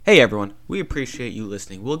Hey everyone, we appreciate you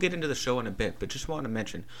listening. We'll get into the show in a bit, but just want to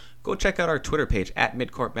mention, go check out our Twitter page at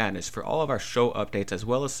Midcourt Madness for all of our show updates as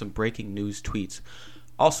well as some breaking news tweets.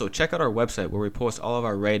 Also, check out our website where we post all of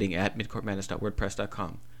our writing at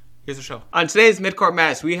midcourtmadness.wordpress.com. Here's the show. On today's Midcourt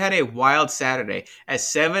Madness, we had a wild Saturday as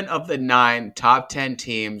 7 of the 9 top 10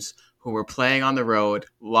 teams who were playing on the road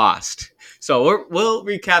lost. So we'll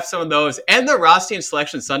recap some of those. And the Rothstein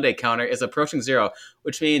Selection Sunday counter is approaching 0,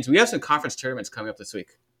 which means we have some conference tournaments coming up this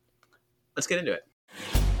week. Let's get into it.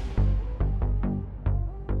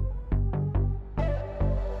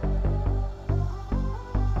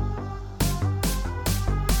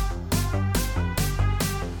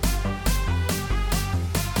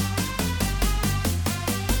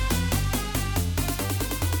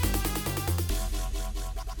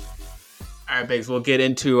 All right, Biggs, we'll get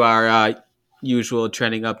into our usual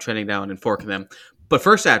trending up, trending down, and forking them. But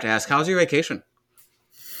first, I have to ask, how's your vacation?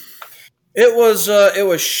 It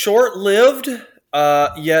was short-lived,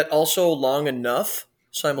 yet also long enough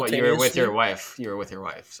simultaneously. Well, you were with your wife. You were with your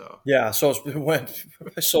wife, so yeah. So it went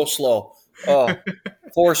so slow. Oh,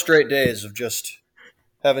 4 straight days of just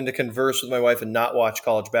having to converse with my wife and not watch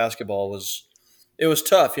college basketball was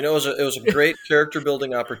tough. You know, it was a great character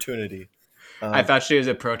building opportunity. I thought she was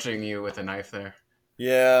approaching you with a knife there.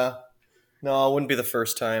 Yeah, no, it wouldn't be the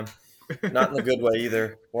first time. Not in a good way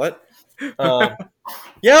either. What?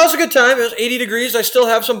 Yeah, it was a good time. It was 80 degrees. I still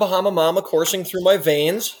have some Bahama Mama coursing through my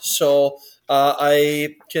veins, so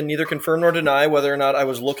I can neither confirm nor deny whether or not I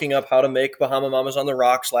was looking up how to make Bahama Mamas on the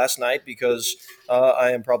rocks last night because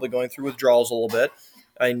I am probably going through withdrawals a little bit.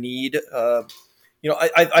 I need,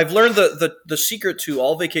 I've learned the secret to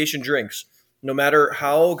all vacation drinks. No matter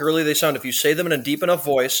how girly they sound, if you say them in a deep enough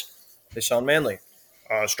voice, they sound manly.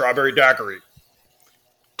 Strawberry daiquiri.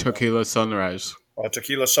 Tequila sunrise.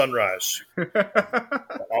 Tequila sunrise.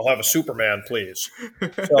 I'll have a Superman, please.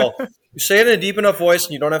 So you say it in a deep enough voice,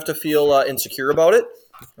 and you don't have to feel insecure about it.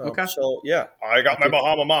 Okay. So yeah, I got my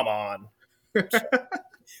Bahama Mama on. So,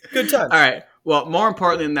 good time. All right. Well, more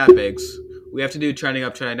importantly than that, Biggs, we have to do trending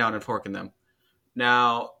up, trending down, and forking them.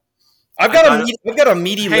 Now, I've got a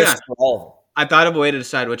meaty list for all of them. I thought of a way to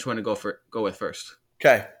decide which one to go with first.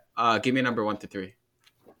 Okay. Give me a number 1 through 3.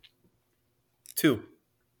 2.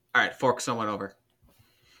 All right. Fork someone over.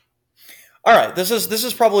 All right, this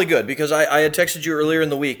is probably good because I had texted you earlier in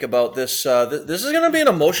the week about this. This is going to be an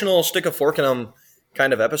emotional stick a fork in them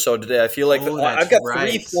kind of episode today. I feel like I've got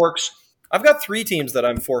 3 forks. I've got 3 teams that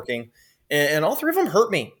I'm forking, and all 3 of them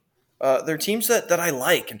hurt me. They're teams that I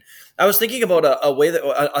like. And I was thinking about a way that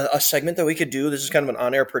a segment that we could do. This is kind of an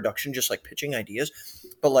on-air production, just like pitching ideas.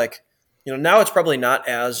 But like, you know, now it's probably not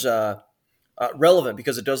as relevant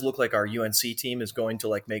because it does look like our UNC team is going to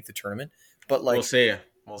like make the tournament. But like, we'll see.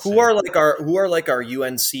 Who are like our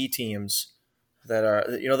UNC teams that are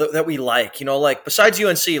that we like, like besides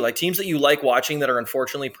UNC, like teams that you like watching that are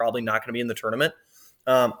unfortunately probably not going to be in the tournament.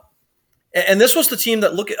 And this was the team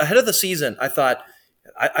that, look ahead of the season, I thought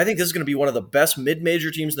I think this is going to be one of the best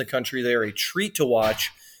mid-major teams in the country. They are a treat to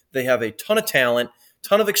watch. They have a ton of talent,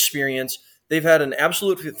 ton of experience. They've had an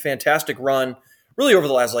absolute fantastic run really over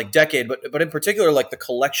the last like decade, but in particular like the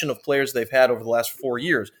collection of players they've had over the last 4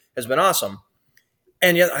 years has been awesome.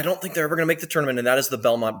 And yet, I don't think they're ever going to make the tournament, and that is the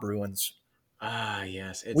Belmont Bruins. Ah,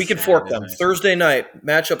 yes. We can fork them. Thursday night,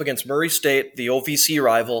 matchup against Murray State, the OVC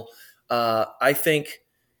rival. I think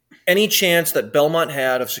any chance that Belmont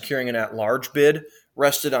had of securing an at-large bid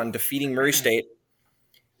rested on defeating Murray State,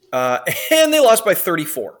 and they lost by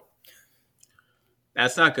 34.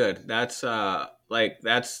 That's not good. That's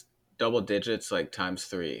that's double digits, like times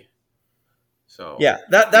 3. So yeah,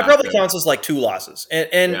 that probably counts as like 2 losses.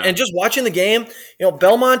 And just watching the game,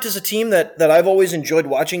 Belmont is a team that I've always enjoyed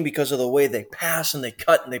watching because of the way they pass and they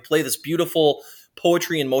cut and they play this beautiful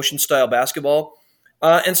poetry and motion style basketball.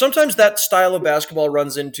 And sometimes that style of basketball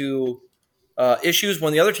runs into issues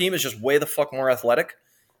when the other team is just way the fuck more athletic.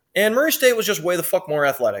 And Murray State was just way the fuck more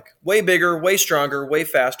athletic, way bigger, way stronger, way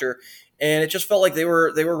faster. And it just felt like they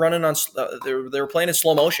were running on they were playing in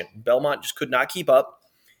slow motion. Belmont just could not keep up.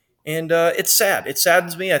 And it's sad. It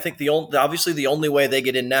saddens me. I think obviously the only way they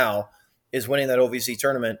get in now is winning that OVC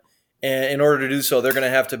tournament. And in order to do so, they're going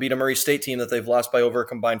to have to beat a Murray State team that they've lost by over a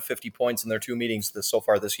combined 50 points in their 2 meetings so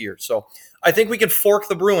far this year. So I think we can fork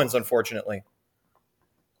the Bruins, unfortunately.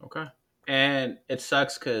 Okay. And it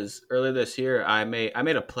sucks because earlier this year I made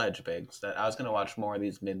a pledge, Biggs, that I was going to watch more of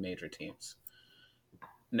these mid-major teams.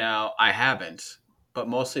 Now I haven't, but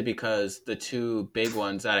mostly because the 2 big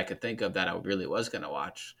ones that I could think of that I really was going to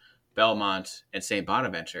watch, Belmont and St.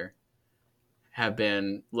 Bonaventure, have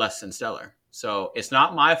been less than stellar. So it's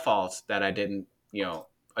not my fault that I didn't,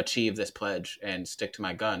 achieve this pledge and stick to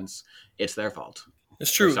my guns, it's their fault.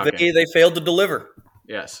 It's true. They failed to deliver.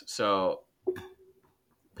 Yes. So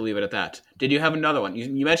believe it at that. Did you have another one?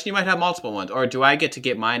 You mentioned you might have multiple ones, or do I get to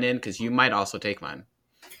get mine in? Because you might also take mine.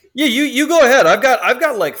 Yeah, you go ahead. I've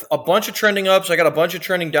got like a bunch of trending ups. I got a bunch of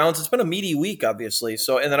trending downs. It's been a meaty week, obviously.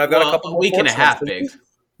 So, and then I've got a couple a week and a half, big.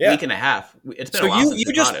 Yeah. Week and a half. It's been so a while since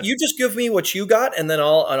you just give me what you got, and then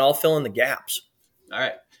I'll fill in the gaps. All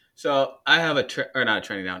right. So I have not a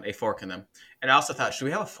trending down, a fork in them. And I also thought, should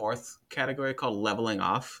we have a fourth category called leveling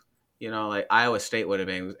off? Like Iowa State would have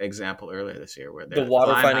been an example earlier this year, where the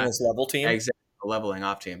water finding its level team, exactly, a leveling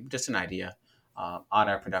off team. Just an idea on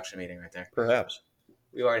our production meeting right there. Perhaps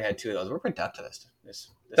we already had 2 of those. We're productive. This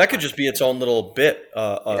that could just be its own little bit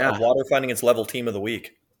of water finding its level team of the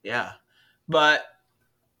week. Yeah, but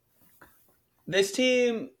this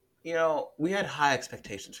team, we had high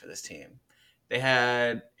expectations for this team. They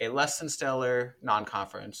had a less than stellar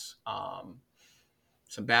non-conference,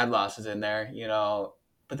 some bad losses in there,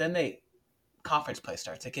 but then conference play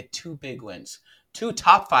starts. They get 2 big wins, 2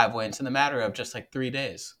 top 5 wins in the matter of just like 3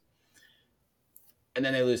 days. And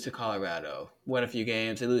then they lose to Colorado, win a few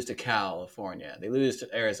games. They lose to California. They lose to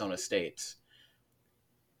Arizona State.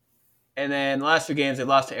 And then the last 2 games, they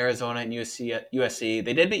lost to Arizona and USC.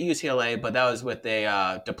 They did beat UCLA, but that was with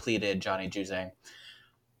a depleted Johnny Juzang.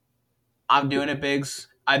 I'm doing it, Biggs.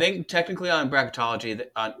 I think technically on bracketology,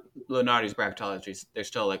 on Lunardi's bracketology, they're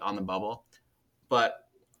still like on the bubble. But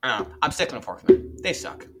I don't know. I'm sticking with fork them. They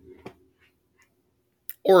suck.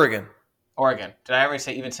 Oregon. Did I ever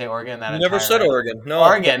say Oregon? That never said Oregon. No.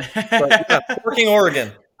 Oregon. Forking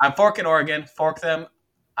Oregon. I'm forking Oregon. Fork them.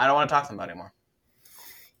 I don't want to talk to them about it anymore.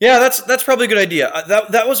 Yeah, that's probably a good idea.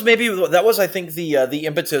 That was I think the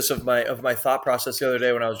impetus of my thought process the other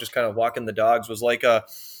day when I was just kind of walking the dogs was like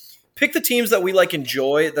pick the teams that we like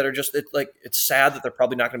enjoy that are just it's sad that they're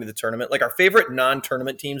probably not going to be the tournament. Like our favorite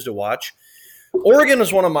non-tournament teams to watch. Oregon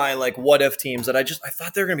was one of my like what if teams that I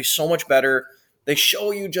thought they were going to be so much better. They show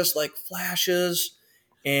you just like flashes,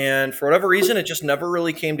 and for whatever reason, it just never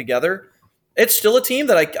really came together. It's still a team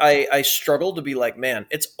that I struggle to be like, man,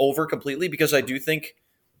 it's over completely, because I do think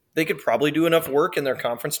they could probably do enough work in their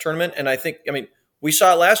conference tournament. And we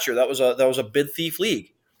saw it last year. That was a bid thief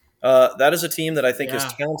league. That is a team that I think is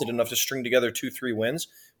talented enough to string together 2-3 wins,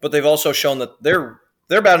 but they've also shown that they're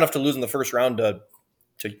bad enough to lose in the first round to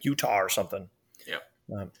Utah or something.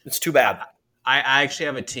 Yeah, it's too bad. I actually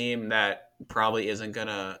have a team that probably isn't going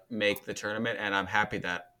to make the tournament, and I'm happy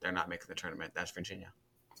that they're not making the tournament. That's Virginia.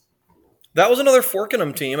 That was another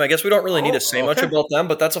Forkenham team. I guess we don't really need to say much about them,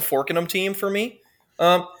 but that's a Forkenham team for me.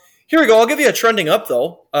 Here we go. I'll give you a trending up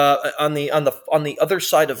though. On the other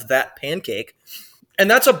side of that pancake, and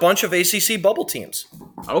that's a bunch of ACC bubble teams.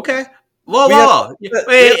 Okay. Whoa.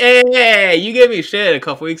 Hey, you gave me shit a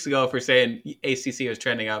couple weeks ago for saying ACC was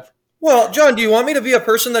trending up. Well, John, do you want me to be a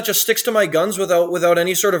person that just sticks to my guns without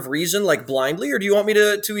any sort of reason, like blindly, or do you want me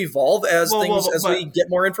to evolve as we get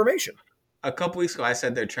more information? A couple weeks ago, I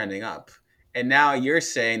said they're trending up, and now you're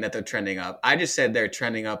saying that they're trending up. I just said they're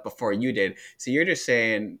trending up before you did, so you're just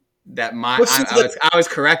saying that I was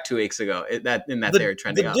correct 2 weeks ago that they're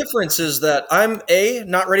trending up. The difference is that I'm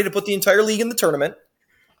not ready to put the entire league in the tournament.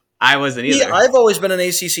 I wasn't either. I've always been an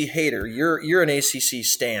ACC hater. You're an ACC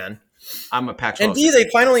stan. I'm a Pac-12. And they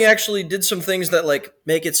finally actually did some things that like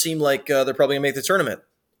make it seem like they're probably gonna make the tournament.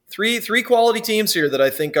 Three quality teams here that I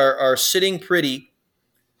think are sitting pretty.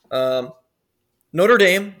 Notre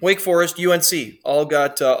Dame, Wake Forest, UNC all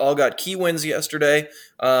got key wins yesterday.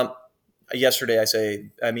 I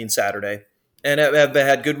mean Saturday, and have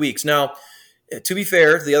had good weeks. Now, to be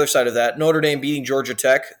fair, the other side of that, Notre Dame beating Georgia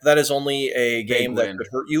Tech, that is only a game that could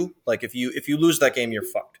hurt you. Like if you lose that game, you're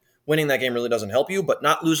fucked. Winning that game really doesn't help you, but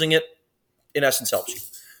not losing it, in essence, helps you.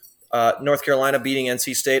 North Carolina beating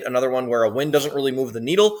NC State, another one where a win doesn't really move the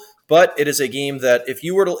needle, but it is a game that if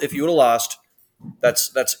you would have lost,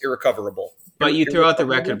 that's irrecoverable. But you throw out the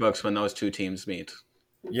record books when those 2 teams meet.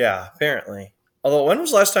 Yeah, apparently. Although, when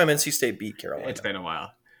was the last time NC State beat Carolina? It's been a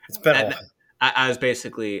while. I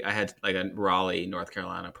had like a Raleigh, North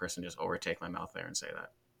Carolina person just overtake my mouth there and say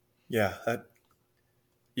that. Yeah,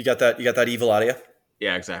 you got that evil out of you.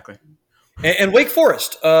 Yeah, exactly. And Wake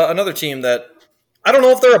Forest, another team that I don't know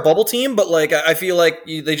if they're a bubble team, but like I feel like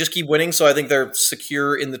they just keep winning, so I think they're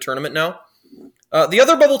secure in the tournament now. The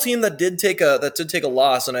other bubble team that did take a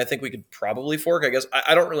loss, and I think we could probably fork. I guess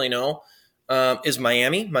I don't really know. Is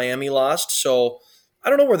Miami? Miami lost, so I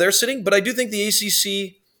don't know where they're sitting, but I do think the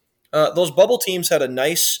ACC, those bubble teams had a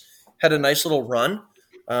nice little run,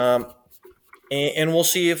 and we'll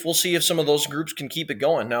see if some of those groups can keep it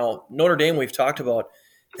going. Now Notre Dame we've talked about.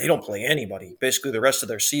 they don't play anybody basically the rest of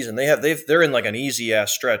their season. They're in like an easy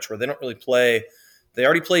ass stretch where they don't really play. They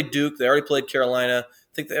already played Duke. They already played Carolina.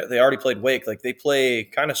 I think they already played Wake. Like they play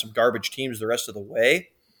kind of some garbage teams the rest of the way.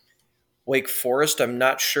 Wake Forest, I'm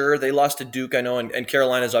not sure. They lost to Duke, I know, and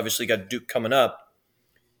Carolina's obviously got Duke coming up.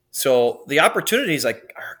 So the opportunities are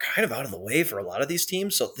kind of out of the way for a lot of these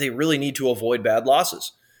teams. So they really need to avoid bad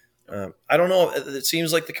losses. I don't know. It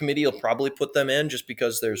seems like the committee will probably put them in just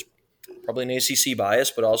because there's probably an ACC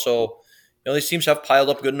bias, but also, these teams have piled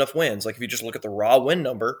up good enough wins. Like if you just look at the raw win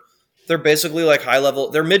number, they're basically like high level.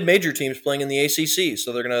 They're mid-major teams playing in the ACC,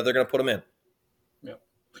 so they're gonna put them in. Yep.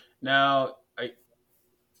 Now,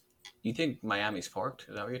 you think Miami's forked?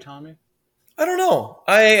 Is that what you're telling me? I don't know.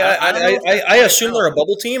 I assume they're a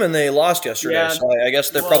bubble team and they lost yesterday, so I guess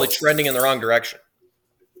they're probably trending in the wrong direction.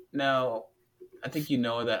 Now, I think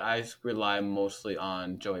that I rely mostly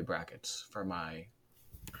on Joey Brackets for my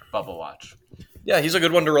bubble watch. Yeah, he's a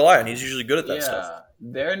good one to rely on. He's usually good at that stuff.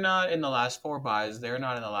 They're not in the last 4 buys. They're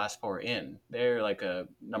not in the last 4 in. They're like a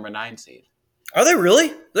number 9 seed. Are they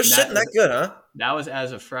really? They're sitting that good, huh? That was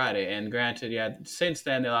as of Friday. And granted, since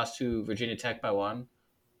then they lost to Virginia Tech by 1.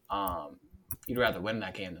 You'd rather win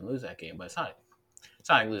that game than lose that game, but it's not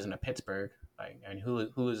like losing to Pittsburgh. Who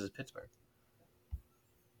loses Pittsburgh?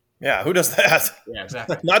 Yeah, who does that? Yeah,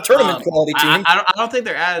 exactly. Not tournament quality team. I don't think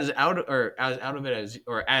they're as out of it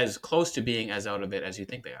as close to being as out of it as you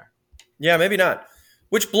think they are. Yeah, maybe not.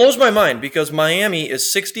 Which blows my mind because Miami is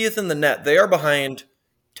 60th in the net. They are behind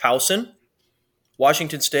Towson,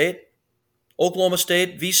 Washington State, Oklahoma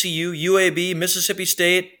State, VCU, UAB, Mississippi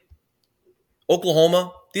State,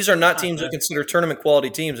 Oklahoma. These are not teams that consider tournament quality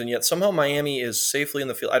teams, and yet somehow Miami is safely in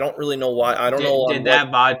the field. I don't really know why. I don't know. Did that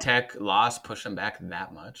Vod Tech loss push them back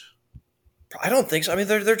that much? I don't think so. I mean,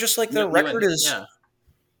 they're just like their record is. Yeah.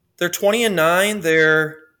 They're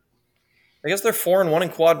 20-9. I guess they're 4-1 in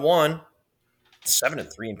quad 1,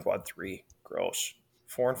 7-3 in quad 3. Gross.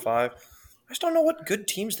 4-5. I just don't know what good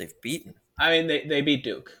teams they've beaten. I mean, they beat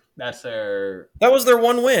Duke. That was their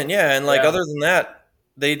one win, yeah. And other than that,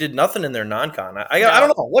 they did nothing in their non-con. I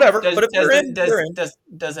don't know, whatever. But if they're in, they're in.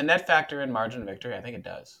 Does a net factor in margin of victory? I think it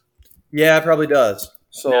does. Yeah, it probably does.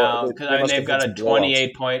 So because they've got a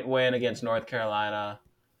 28-point win against North Carolina.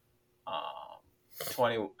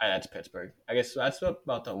 20. That's Pittsburgh. I guess that's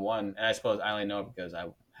about the one. And I suppose I only know it because I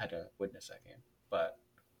had to witness that game. But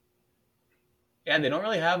yeah, they don't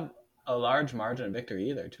really have a large margin of victory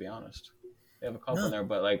either. To be honest, they have a couple in there,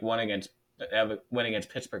 but they have a win against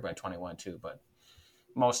Pittsburgh by 21 too. But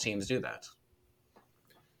most teams do that.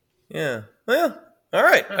 Yeah. Well, all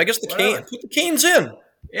right. I guess put the Canes in.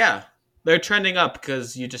 Yeah. They're trending up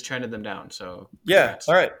because you just trended them down. So congrats.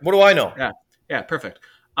 Yeah. All right. What do I know? Yeah. Perfect.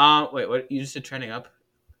 Wait. What you just did? Trending up?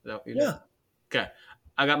 Is that what you did? Yeah. Okay.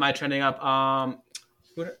 I got my trending up. I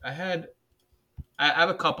have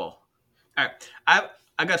a couple. All right.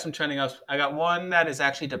 I got some trending ups. I got one that is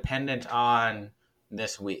actually dependent on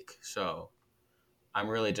this week. So I'm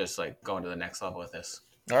really just like going to the next level with this.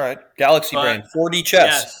 All right. Galaxy Brain. 4D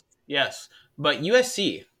chess. Yes. But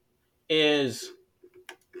USC is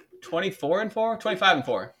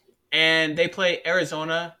 25-4, and they play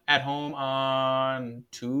Arizona at home on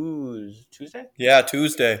Tuesday. Yeah,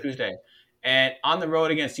 Tuesday, and on the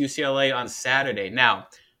road against UCLA on Saturday. Now,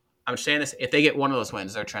 I'm saying this: if they get one of those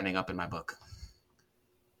wins, they're trending up in my book.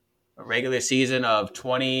 A regular season of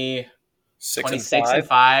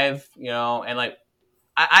 26-5, and like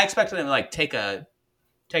I expected them to take a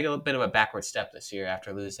bit of a backward step this year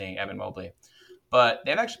after losing Evan Mobley. But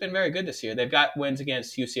they've actually been very good this year. They've got wins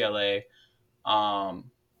against UCLA.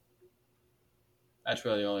 That's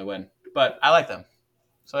really the only win. But I like them.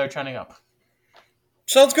 So they're trending up.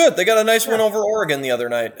 Sounds good. They got a nice win over Oregon the other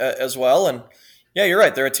night as well. And yeah, you're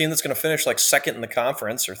right. They're a team that's going to finish like second in the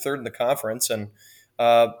conference or third in the conference. And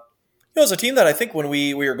it's a team that I think when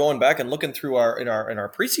we were going back and looking through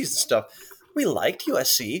our preseason stuff, we liked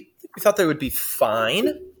USC. We thought they would be fine,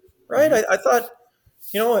 right? I thought,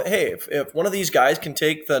 hey, if one of these guys can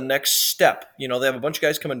take the next step, they have a bunch of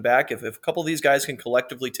guys coming back. If a couple of these guys can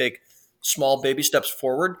collectively take small baby steps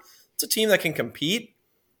forward, it's a team that can compete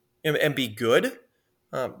and be good.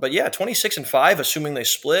 But yeah, 26-5, assuming they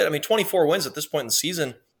split. I mean, 24 wins at this point in the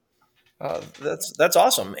season. That's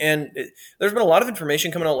awesome. And there's been a lot of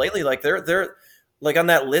information coming out lately. Like they're like on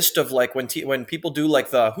that list of like when people do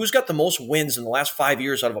like the who's got the most wins in the last 5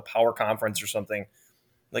 years out of a power conference or something.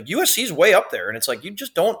 Like USC's way up there, and it's like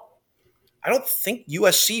I don't think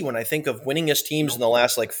USC when I think of winningest teams in the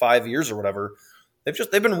last like 5 years or whatever.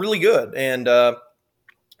 They've been really good, and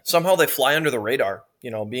somehow they fly under the radar.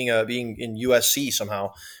 Being in USC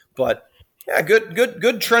somehow. But yeah,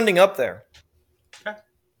 good trending up there. Okay.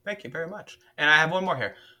 Thank you very much. And I have one more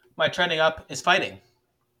here. My trending up is fighting.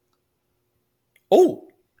 Oh,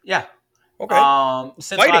 Yeah. okay.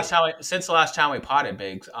 Since the last time we potted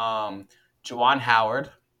Biggs, Juwan Howard,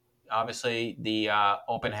 obviously the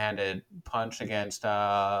open-handed punch against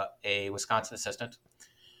a Wisconsin assistant.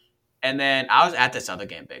 And then I was at this other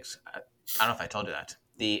game, Biggs. I don't know if I told you that.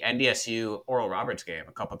 The NDSU Oral Roberts game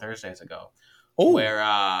a couple Thursdays ago, where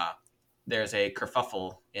there's a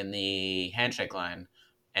kerfuffle in the handshake line.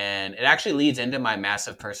 And it actually leads into my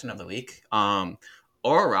massive person of the week. Oral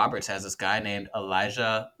Roberts has this guy named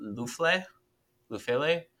Elijah Lufile.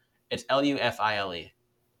 It's Lufile.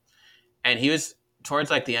 And he was, towards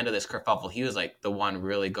like the end of this kerfuffle, he was like the one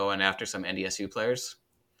really going after some NDSU players.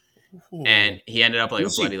 Ooh. And he ended up like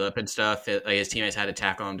with bloody lip and stuff. Like his teammates had to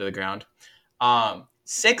tackle him to the ground.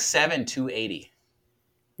 6'7", 280.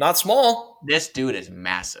 Not small. This dude is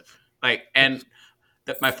massive. Like, and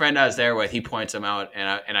my friend I was there with, he points him out,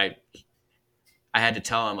 and I had to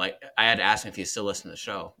tell him, like, I had to ask him if he's still listening to the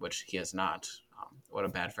show, which he has not. What a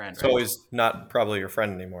bad friend. So he's not probably your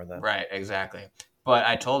friend anymore then. Right, exactly. But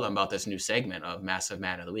I told him about this new segment of Massive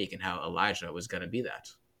Man of the Week and how Elijah was going to be that.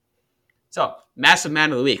 So, Massive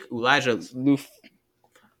Man of the Week, Elijah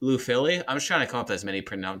Lufile. I'm just trying to come up with as many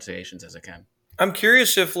pronunciations as I can. I'm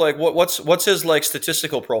curious if like what's his like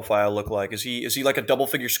statistical profile look like? Is he like a double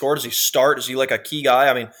figure score? Does he start? Is he like a key guy?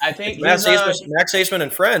 I mean, I think Max Aceman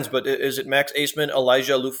and friends, but is it Max Aceman,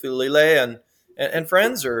 Elijah Lufile and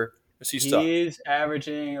friends, or is he stuck? He's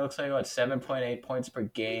averaging, it looks like about 7.8 points per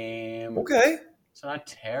game. Okay. It's not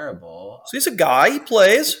terrible. So he's a guy. He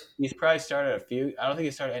plays. He's probably started a few. I don't think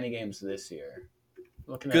he started any games this year.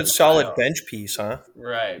 Good solid bench piece, huh?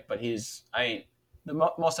 Right, but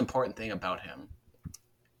the most important thing about him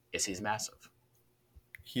is he's massive.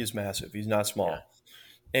 He is massive. He's not small. Yeah.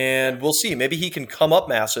 And we'll see. Maybe he can come up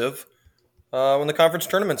massive when the conference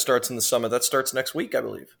tournament starts in the summer. That starts next week, I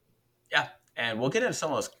believe. Yeah, and we'll get into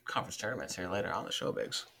some of those conference tournaments here later on the show,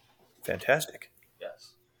 Biggs. Fantastic.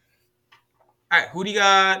 Yes. All right, who do you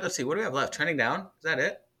got? Let's see. What do we have left? Trending down? Is that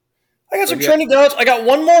it? I got some trending downs. I got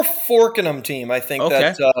one more Forkenham team. I think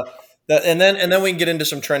that and then we can get into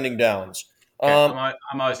some trending downs. Okay,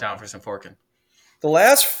 I'm always down for some forking. The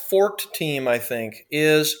last forked team, I think,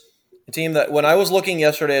 is a team that when I was looking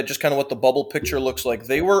yesterday at just kind of what the bubble picture looks like,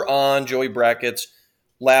 they were on Joey Brackett's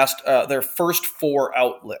their first 4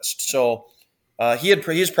 out list. So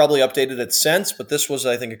he's probably updated it since, but this was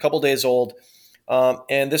I think a couple days old.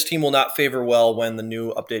 And this team will not favor well when the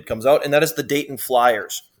new update comes out, and that is the Dayton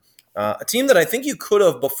Flyers, a team that I think you could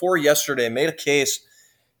have before yesterday made a case.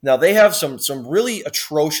 Now they have some really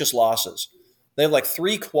atrocious losses. They have like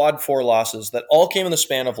 3 quad 4 losses that all came in the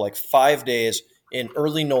span of like 5 days in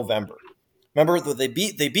early November. Remember that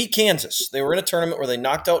they beat Kansas. They were in a tournament where they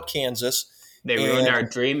knocked out Kansas. They ruined our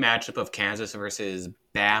dream matchup of Kansas versus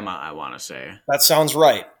Bama, I want to say. That sounds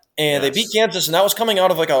right. And yes. They beat Kansas, and that was coming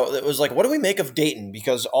out of it was like, what do we make of Dayton?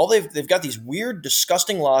 Because they've got these weird,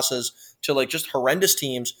 disgusting losses to like just horrendous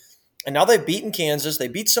teams. And now they've beaten Kansas. They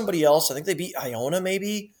beat somebody else. I think they beat Iona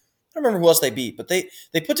maybe. I don't remember who else they beat, but they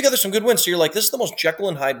put together some good wins. So you're like, this is the most Jekyll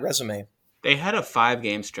and Hyde resume. They had a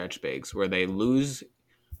 5-game stretch, Biggs, where they lose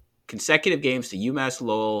consecutive games to UMass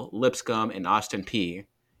Lowell, Lipscomb, and Austin Peay.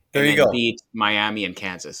 There you go. Beat Miami and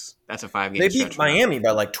Kansas. That's a 5-game stretch. They beat Miami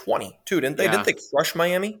by like 20, too, didn't they? Yeah. Didn't they crush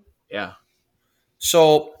Miami? Yeah.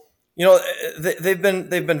 So, they've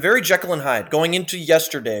been very Jekyll and Hyde. Going into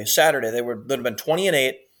yesterday, Saturday, they'd have been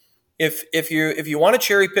 20-8. If you want to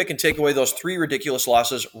cherry pick and take away those 3 ridiculous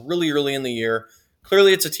losses really early in the year,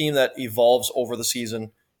 clearly it's a team that evolves over the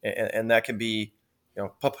season, and that can be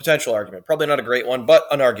a potential argument. Probably not a great one, but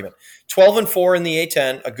an argument. 12-4 in the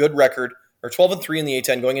A10, a good record, or 12-3 in the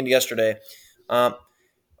A10 going into yesterday.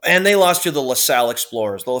 And they lost to the LaSalle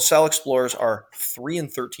Explorers. The LaSalle Explorers are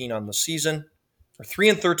 3-13 on the season, or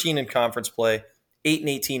 3-13 in conference play,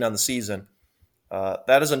 8-18 on the season.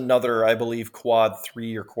 That is another, I believe, quad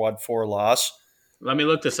 3 or quad 4 loss. Let me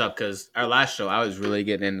look this up because our last show I was really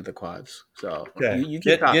getting into the quads. So okay. you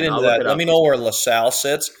get into that. Let me know where LaSalle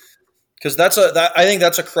sits, because I think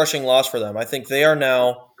that's a crushing loss for them. I think they are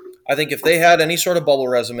now. I think if they had any sort of bubble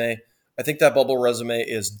resume, I think that bubble resume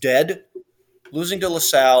is dead. Losing to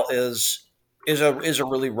LaSalle is a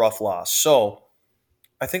really rough loss. So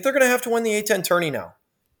I think they're going to have to win the A10 tourney now.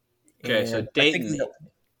 Okay, so Dayton.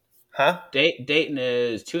 Dayton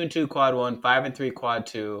is 2-2 quad 1, 5-3 quad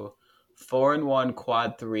 2, 4-1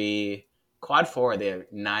 quad 3, quad 4. They're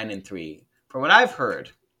 9-3. From what I've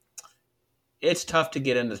heard, it's tough to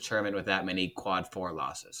get into the tournament with that many quad 4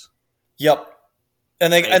 losses. Yep.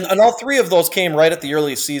 And and all three of those came right at the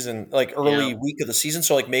early season, like early week of the season.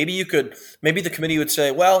 So like maybe the committee would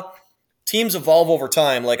say, well, teams evolve over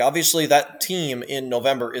time. Like obviously that team in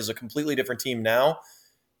November is a completely different team now.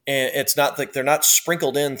 And it's not like they're not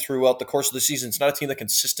sprinkled in throughout the course of the season. It's not a team that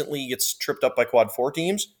consistently gets tripped up by quad 4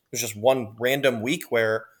 teams. There's just one random week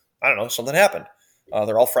where, I don't know, something happened.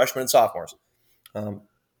 They're all freshmen and sophomores.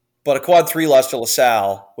 But a quad 3 loss to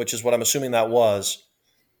LaSalle, which is what I'm assuming that was,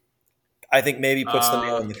 I think maybe puts the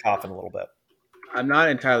nail in the coffin a little bit. I'm not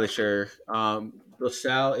entirely sure.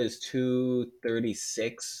 LaSalle is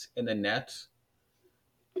 236 in the net.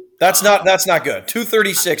 That's not good.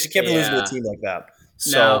 236. You can't be losing to a team like that.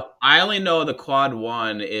 So now, I only know the quad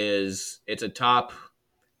 1 it's a top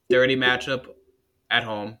 30 matchup at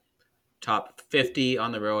home, top 50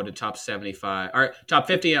 on the road, and top 75 or top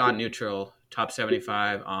 50 on neutral, top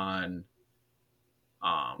 75 on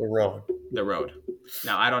the road.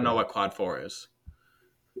 Now I don't know what quad 4 is.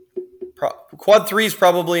 Quad 3 is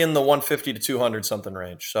probably in the 150 to 200 something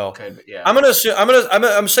range. So okay, yeah.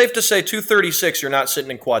 I'm safe to say 236. You're not sitting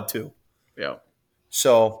in quad 2. Yeah.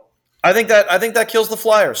 So I think that kills the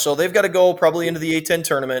Flyers. So they've got to go probably into the A10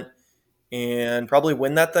 tournament and probably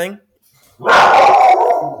win that thing.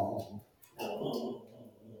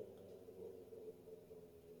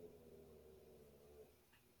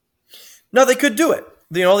 No, they could do it.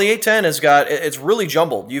 You know, the A10 it's really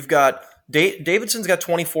jumbled. You've got Davidson's got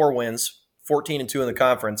 24 wins, 14-2 in the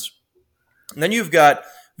conference. And then you've got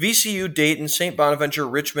VCU, Dayton, St. Bonaventure,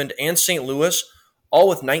 Richmond, and St. Louis, all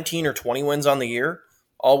with 19 or 20 wins on the year,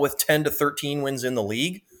 all with 10 to 13 wins in the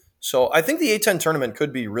league. So I think the A10 tournament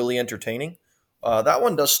could be really entertaining. That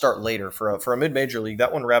one does start later for a mid-major league.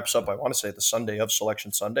 That one wraps up, I want to say, the Sunday of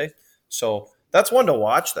Selection Sunday. So that's one to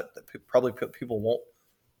watch that probably people won't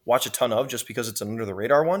watch a ton of just because it's an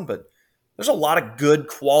under-the-radar one. But there's a lot of good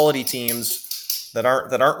quality teams that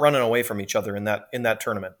aren't running away from each other in that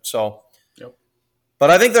tournament. So, yep.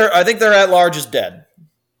 But I think their at-large is dead.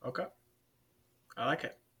 Okay, I like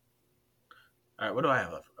it. All right, what do I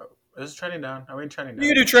have left? Is it trending down? Are we trending down?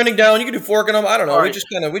 You can do trending down. You can do forking them. I don't know. All we right. just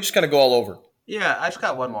kind of go all over. Yeah, I just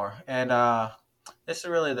got one more, and this is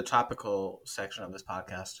really the topical section of this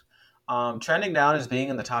podcast. Trending down is being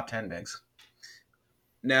in the top 10 bigs.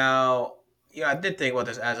 Now, I did think about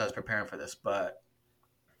this as I was preparing for this, but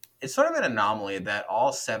it's sort of an anomaly that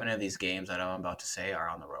all 7 of these games that I'm about to say are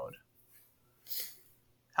on the road.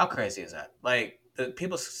 How crazy is that? Like, the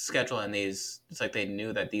people scheduling these, it's like they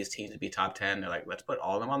knew that these teams would be top 10. They're like, let's put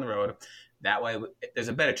all of them on the road. That way, there's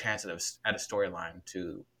a better chance at a storyline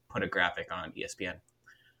to put a graphic on ESPN.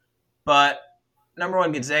 But number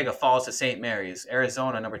 1, Gonzaga falls to St. Mary's.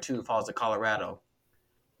 Arizona, number 2, falls to Colorado.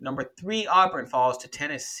 Number 3, Auburn falls to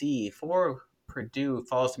Tennessee. 4, Purdue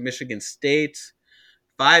falls to Michigan State.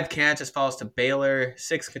 5, Kansas falls to Baylor.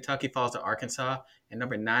 6, Kentucky falls to Arkansas. And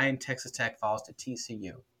number 9, Texas Tech falls to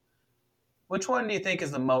TCU. Which one do you think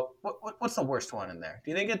is the most? What's the worst one in there?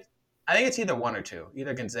 Do you think I think it's either 1 or 2,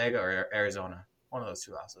 either Gonzaga or Arizona. One of those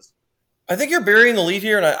 2 losses. I think you're burying the lead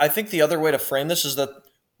here, and I think the other way to frame this is that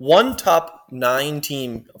one top 9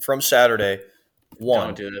 team from Saturday won.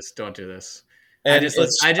 Don't do this. And I just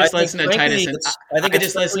listened to Titus.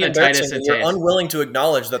 You're unwilling to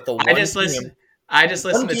acknowledge that the one I just listened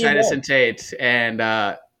to Titus and Tate, and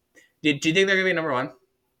do you think they're gonna be number 1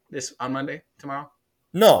 on Monday tomorrow?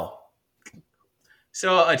 No.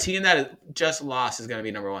 So a team that just lost is going to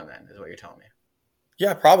be number 1 then, is what you're telling me.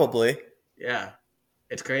 Yeah, probably. Yeah.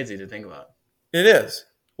 It's crazy to think about. It is.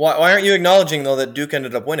 Why aren't you acknowledging, though, that Duke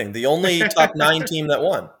ended up winning? The only top 9 team that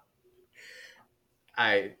won.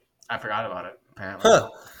 I forgot about it, apparently.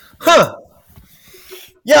 Huh.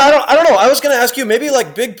 Yeah, I don't know. I was going to ask you, maybe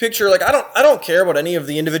like big picture, like I don't care about any of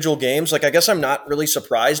the individual games. Like I guess I'm not really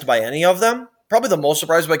surprised by any of them. Probably the most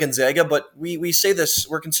surprised by Gonzaga, but we say this,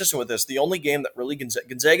 we're consistent with this. The only game that really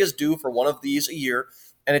Gonzaga is due for one of these a year,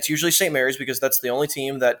 and it's usually St. Mary's because that's the only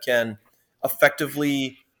team that can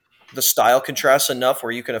effectively, the style contrasts enough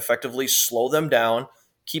where you can effectively slow them down,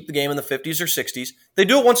 keep the game in the 50s or 60s. They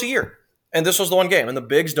do it once a year, and this was the one game. And the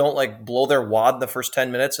bigs don't like blow their wad in the first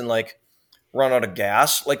 10 minutes and like run out of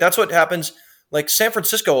gas. Like that's what happens. Like San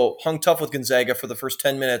Francisco hung tough with Gonzaga for the first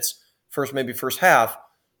 10 minutes, first half.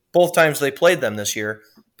 Both times they played them this year.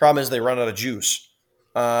 Problem is they run out of juice.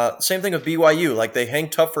 Same thing with BYU. Like they hang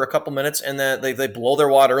tough for a couple minutes and then they blow their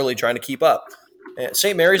wad early trying to keep up.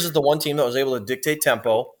 St. Mary's is the one team that was able to dictate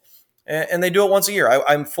tempo, and they do it once a year.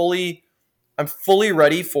 I'm fully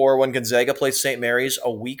ready for when Gonzaga plays St. Mary's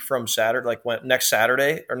a week from Saturday, like next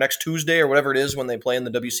Saturday or next Tuesday or whatever it is when they play in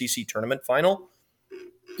the WCC tournament final.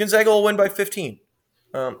 Gonzaga will win by 15.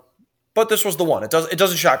 But this was the one. It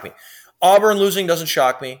doesn't shock me. Auburn losing doesn't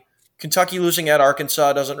shock me. Kentucky losing at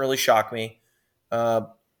Arkansas doesn't really shock me.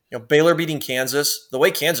 Baylor beating Kansas. The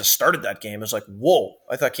way Kansas started that game is like, whoa!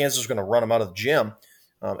 I thought Kansas was going to run them out of the gym,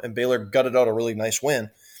 and Baylor gutted out a really nice win.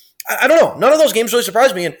 I don't know. None of those games really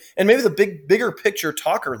surprised me, and maybe the bigger picture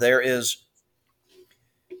talker there is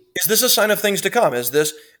this a sign of things to come? Is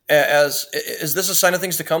this a sign of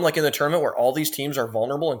things to come, like in the tournament where all these teams are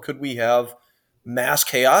vulnerable, and could we have mass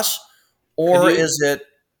chaos, or is it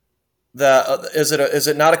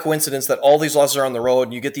not a coincidence that all these losses are on the road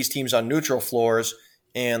and you get these teams on neutral floors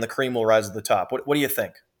and the cream will rise to the top? What do you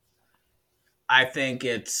think? I think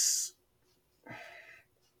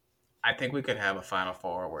we could have a Final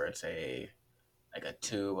Four where it's a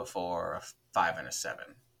 2, a 4, a 5, and a 7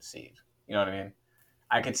 seed. You know what I mean?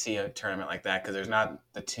 I could see a tournament like that because there's not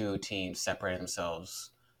the two teams separating themselves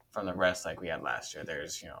from the rest like we had last year.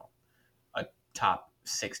 There's, a top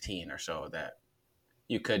 16 or so that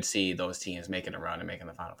you could see those teams making a run and making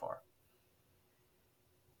the Final Four.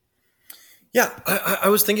 Yeah, I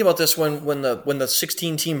was thinking about this when the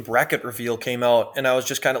 16-team bracket reveal came out, and I was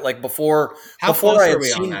just kind of like before close I were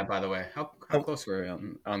we on that, by the way? How close were we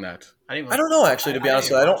on that? I don't know, actually, to be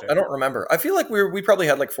honest. I don't remember. I feel like we probably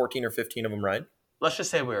had like 14 or 15 of them right. Let's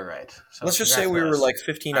just say we were right. So let's just say we were like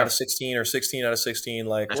 15 out of 16 or 16 out of 16.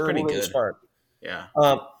 Like, that's we're pretty really good. Smart. Yeah.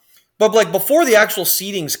 But like before the actual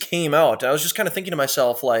seedings came out, I was just kind of thinking to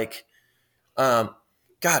myself, like,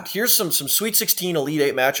 God, here's some Sweet 16 Elite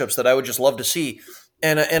 8 matchups that I would just love to see.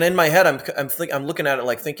 And in my head, I'm looking at it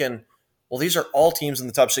like thinking, well, these are all teams in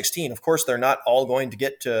the top 16. Of course, they're not all going to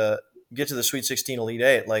get to the Sweet 16 Elite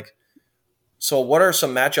 8. Like, so what are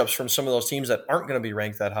some matchups from some of those teams that aren't going to be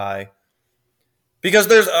ranked that high? Because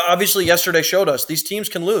there's obviously yesterday showed us these teams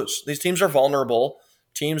can lose. These teams are vulnerable.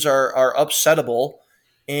 Teams are upsettable.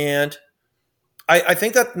 And I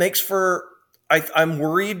think that makes for I'm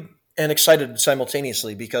worried and excited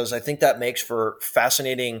simultaneously because I think that makes for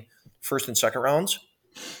fascinating first and second rounds.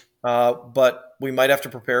 But we might have to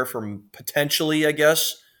prepare for potentially, I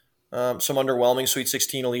guess, some underwhelming Sweet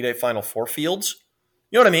 16 Elite 8 Final Four fields.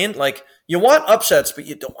 You know what I mean? Like, you want upsets, but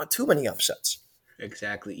you don't want too many upsets.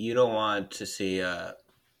 Exactly. You don't want to see a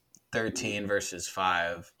 13 versus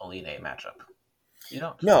 5 Elite 8 matchup. You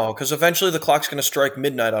don't. No, because eventually the clock's going to strike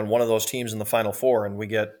midnight on one of those teams in the Final Four, and we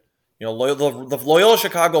get, the Loyola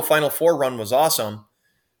Chicago Final Four run was awesome,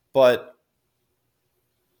 but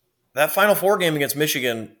that Final Four game against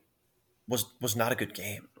Michigan was not a good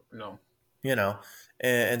game. No.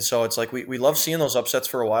 And so it's like we love seeing those upsets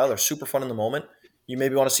for a while. They're super fun in the moment. You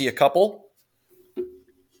maybe want to see a couple,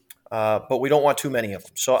 but we don't want too many of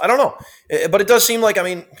them. So I don't know. But it does seem like,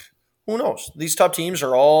 who knows? These top teams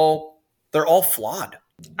are all flawed.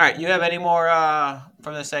 All right. You have any more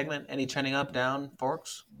from this segment? Any trending up, down,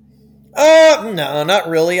 forks? No, not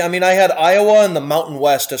really. I had Iowa and the Mountain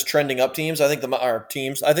West as trending up teams. I think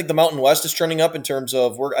the Mountain West is trending up in terms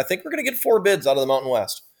of I think we're going to get 4 bids out of the Mountain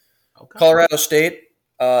West. Okay. Colorado State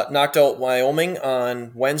knocked out Wyoming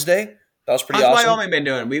on Wednesday. That was pretty awesome. How's Wyoming been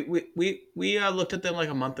doing? We looked at them like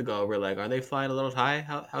a month ago. We're like, are they flying a little high?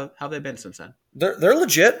 How have they been since then? They're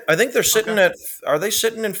legit. I think they're sitting are they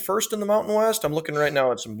sitting in first in the Mountain West? I'm looking right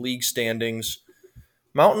now at some league standings.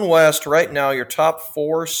 Mountain West right now, your top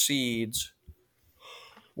 4 seeds.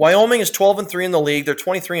 Wyoming is 12-3 in the league. They're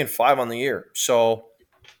 23-5 on the year. So,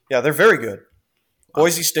 yeah, they're very good.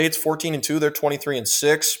 Boise State's 14-2. They're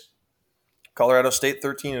 23-6. Colorado State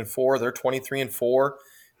 13-4. They're 23-4.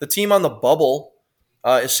 The team on the bubble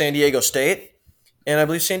is San Diego State, and I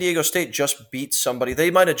believe San Diego State just beat somebody.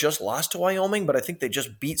 They might have just lost to Wyoming, but I think they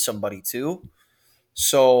just beat somebody too.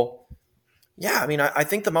 So, yeah, I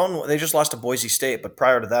think they just lost to Boise State, but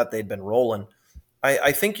prior to that, they'd been rolling.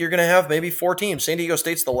 I think you're going to have maybe 4 teams. San Diego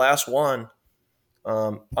State's the last one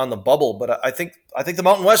on the bubble, but I think the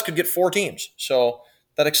Mountain West could get 4 teams. So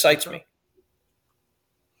that excites me.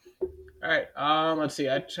 All right, let's see.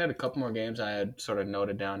 I just had a couple more games I had sort of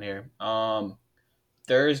noted down here.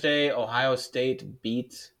 Thursday, Ohio State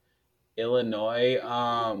beat Illinois.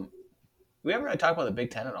 We haven't really talked about the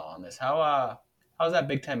Big Ten at all on this. How's that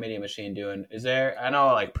Big Ten media machine doing? I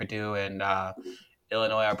know like Purdue and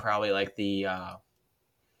Illinois are probably like the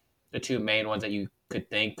 2 main ones that you could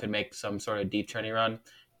think could make some sort of deep tourney run.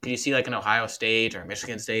 Could you see like an Ohio State or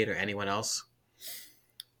Michigan State or anyone else?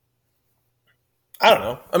 I don't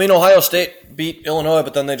know. Ohio State beat Illinois,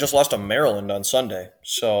 but then they just lost to Maryland on Sunday.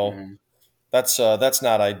 So that's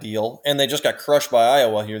not ideal. And they just got crushed by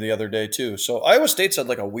Iowa here the other day too. So Iowa State's had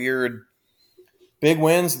like a weird big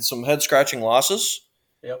wins and some head-scratching losses.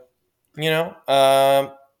 Yep.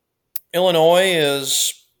 Illinois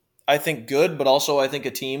is, I think, good, but also I think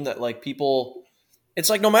a team that like people it's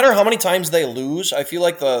like no matter how many times they lose, I feel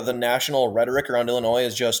like the national rhetoric around Illinois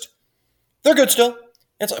is just they're good still.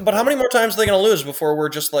 But how many more times are they going to lose before we're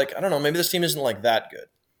just like, I don't know, maybe this team isn't like that good.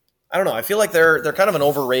 I don't know. I feel like they're kind of an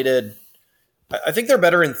overrated. I think they're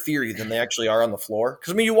better in theory than they actually are on the floor.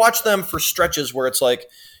 Because I mean, you watch them for stretches where it's like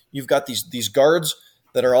you've got these guards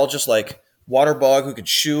that are all just like water bog who can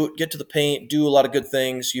shoot, get to the paint, do a lot of good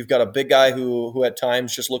things. You've got a big guy who at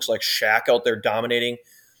times just looks like Shaq out there dominating.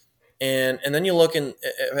 And then you look at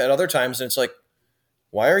other times and it's like,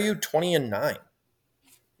 why are you 20-9?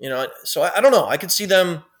 So I don't know. I could see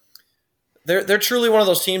them. They're truly one of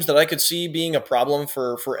those teams that I could see being a problem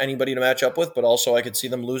for anybody to match up with, but also I could see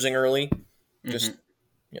them losing early. Just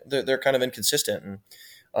they're kind of inconsistent, and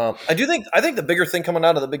I think the bigger thing coming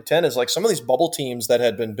out of the Big Ten is like some of these bubble teams that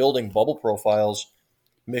had been building bubble profiles,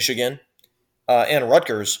 Michigan and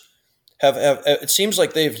Rutgers have it seems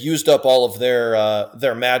like they've used up all of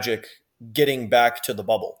their magic getting back to the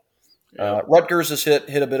bubble. Yeah. Rutgers has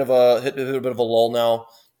hit a bit of a lull now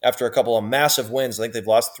after a couple of massive wins. I think they've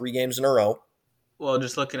lost 3 games in a row. Well,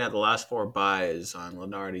 just looking at the last 4 buys on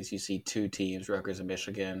Lenardi's, you see 2 teams, Rutgers and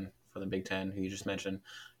Michigan, for the Big Ten, who you just mentioned.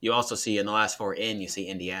 You also see in the last 4 you see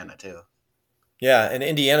Indiana, too. Yeah, and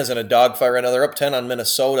Indiana's in a dogfight right now. They're up 10 on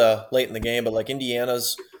Minnesota late in the game, but like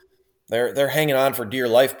Indiana's, they're hanging on for dear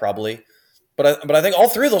life probably. But I think all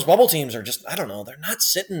 3 of those bubble teams are just, I don't know, they're not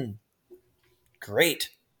sitting great.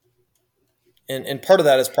 And part of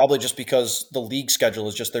that is probably just because the league schedule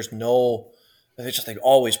is just they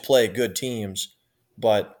always play good teams.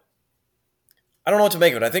 But I don't know what to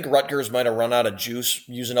make of it. I think Rutgers might have run out of juice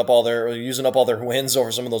using up all their wins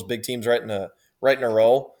over some of those big teams right in a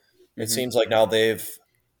row. It seems like now this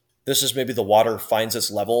is maybe the water finds its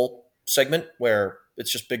level segment where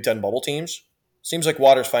it's just Big Ten bubble teams. Seems like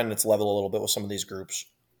water's finding its level a little bit with some of these groups.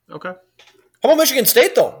 Okay. How about Michigan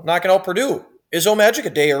State though, knocking out Purdue? Izzo Magic a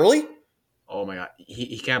day early? Oh my God,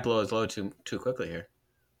 he can't blow his load too quickly here.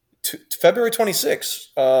 February 26th.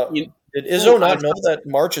 Did Izzo not know that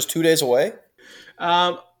March is 2 days away?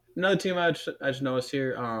 Another team I just noticed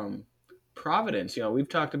here, Providence. We've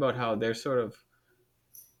talked about how they're sort of.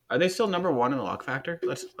 Are they still number 1 in the lock factor?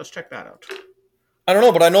 Let's check that out. I don't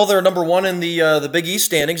know, but I know they're number 1 in the Big East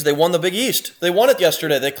standings. They won the Big East. They won it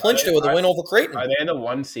yesterday. They clinched it with a win over Creighton. Are they the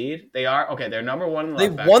 1 seed? They are. Okay, they're number 1 in the lock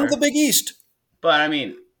factor. They won the Big East. But I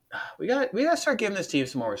mean, we got to start giving this team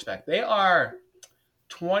some more respect. They are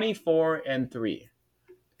 24-3.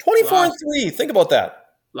 24-3. Think about that.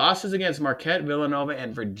 Losses against Marquette, Villanova,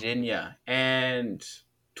 and Virginia, and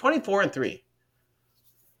 24-3.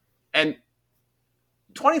 And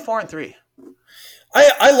 24-3.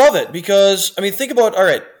 I love it because I mean, think about all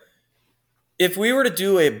right. If we were to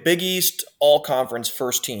do a Big East All Conference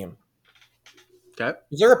first team, okay,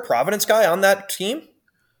 is there a Providence guy on that team?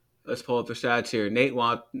 Let's pull up the stats here. Nate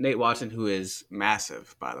Watson, who is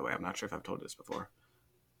massive, by the way. I'm not sure if I've told this before.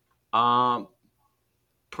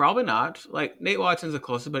 Probably not. Like Nate Watson's the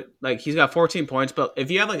closest, but like he's got 14 points. But if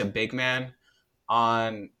you have like a big man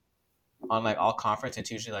on like all conference,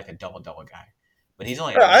 it's usually like a double guy. But he's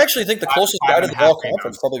only. I actually think the closest guy to the all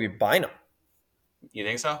conference probably be Bynum. You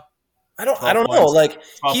think so? I don't know. Like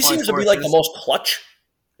he seems to be like the most clutch.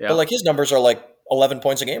 Yeah. But like his numbers are like 11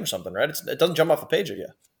 points a game or something, right? It doesn't jump off the page at you.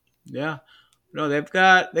 Yeah. No, they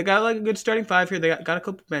got like a good starting 5 here. They got a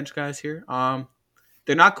couple bench guys here.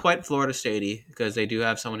 They're not quite Florida State-y because they do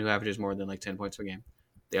have someone who averages more than like 10 points per game.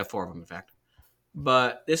 They have 4 of them, in fact.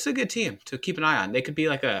 But this is a good team to keep an eye on. They could be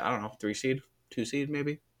like a, I don't know, 3 seed, 2 seed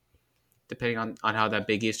maybe, depending on how that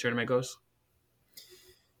Big East tournament goes.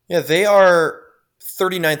 Yeah, they are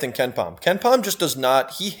 39th in KenPom. KenPom just does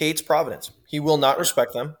not – he hates Providence. He will not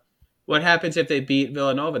respect them. What happens if they beat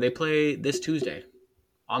Villanova? They play this Tuesday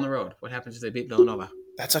on the road. What happens if they beat Villanova?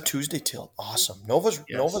 That's a Tuesday tilt. Awesome. Nova's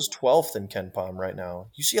 12th in KenPom right now.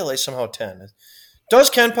 UCLA somehow 10.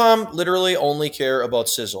 Does KenPom literally only care about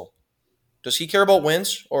sizzle? Does he care about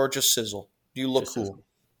wins or just sizzle? Do you look just cool? Sizzle.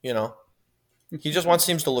 You know? He just wants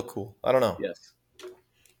teams to look cool. I don't know. Yes.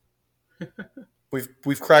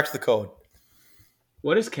 We've cracked the code.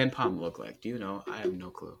 What does KenPom look like? Do you know? I have no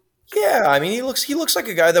clue. Yeah, I mean he looks like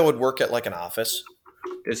a guy that would work at like an office.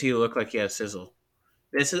 Does he look like he has sizzle?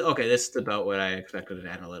 This is about what I expected an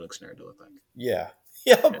analytics nerd to look like. Yeah.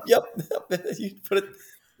 Yep. You put it.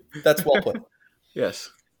 That's well put.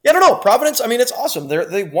 Yes. Yeah, I don't know. Providence, I mean, it's awesome.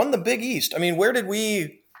 They won the Big East. I mean, where did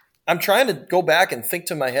we – I'm trying to go back and think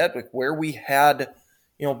to my head like where we had,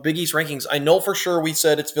 Big East rankings. I know for sure we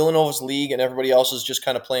said it's Villanova's league and everybody else is just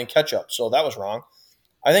kind of playing catch-up. So that was wrong.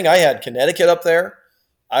 I think I had Connecticut up there.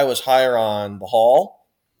 I was higher on the Hall.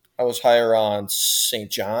 I was higher on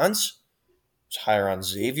St. John's. I was higher on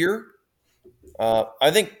Xavier.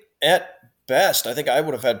 I think at best, I think I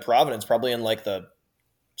would have had Providence probably in like the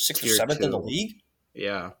 6th or Tier 7th in the 2. league.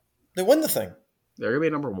 Yeah. They win the thing. They're going to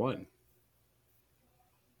be number 1.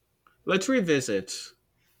 Let's revisit.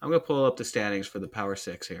 I'm going to pull up the standings for the Power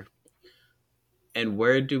 6 here. And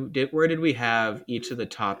where did we have each of the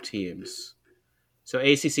top teams? So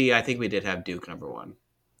ACC, I think we did have Duke number 1.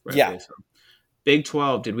 Right? Yeah. So Big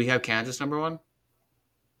 12, did we have Kansas number 1?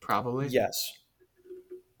 Probably. Yes.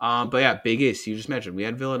 But yeah, Big East, you just mentioned. We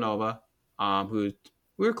had Villanova, who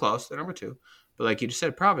we were close. They're number 2. But like you just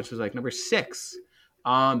said, Providence was like number 6.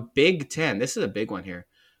 Big 10, this is a big one here.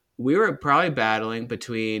 We were probably battling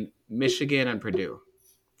between Michigan and Purdue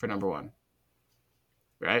for number 1.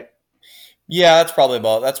 Right? Yeah, that's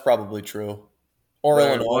probably true. Or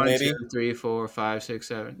Illinois, 1, maybe. 2, 3, 4, 5, 6,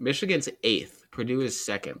 7. Michigan's 8th. Purdue is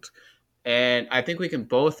 2nd. And I think we can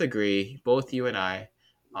both agree, both you and I,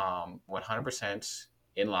 100%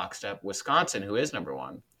 in lockstep. Wisconsin, who is number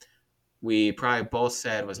 1, we probably both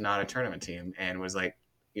said was not a tournament team and was like,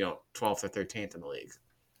 12th or 13th in the league.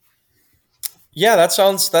 Yeah, that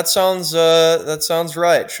sounds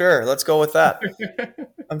right. Sure, let's go with that.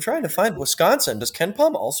 I'm trying to find Wisconsin. Does Ken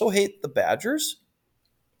Pom also hate the Badgers?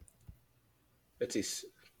 Let's see.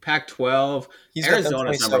 Pac-12.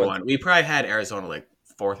 Arizona's number 1. We probably had Arizona like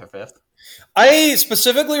 4th or 5th. I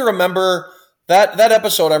specifically remember that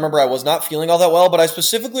episode. I remember I was not feeling all that well, but I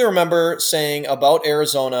specifically remember saying about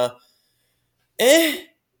Arizona, I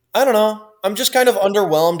don't know. I'm just kind of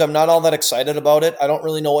underwhelmed. I'm not all that excited about it. I don't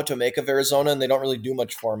really know what to make of Arizona, and they don't really do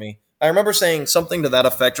much for me. I remember saying something to that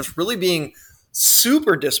effect, just really being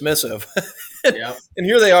super dismissive. Yep. And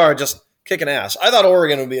here they are, just kicking ass. I thought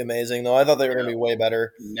Oregon would be amazing, though. I thought they were going to be way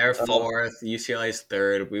better. They're 4th. UCLA's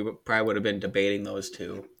 3rd. We probably would have been debating those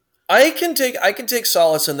two. I can take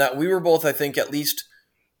solace in that we were both, I think, at least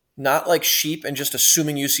not like sheep and just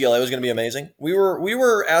assuming UCLA was going to be amazing. We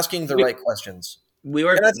were asking the right questions.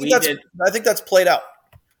 And I think that's played out.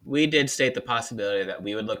 We did state the possibility that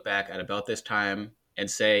we would look back at about this time and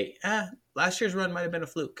say, last year's run might have been a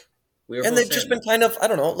fluke. And they've just been kind of, I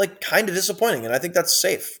don't know, like kind of disappointing. And I think that's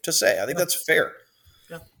safe to say. I think that's fair.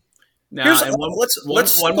 Yeah. Now,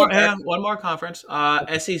 one more conference.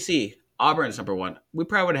 SEC. Auburn's number 1. We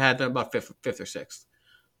probably would have had them about 5th or 6th.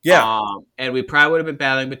 Yeah. And we probably would have been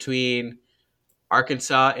battling between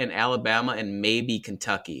Arkansas and Alabama and maybe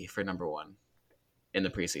Kentucky for number 1 in the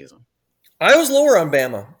preseason. I was lower on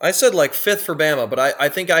Bama. I said like 5th for Bama, but I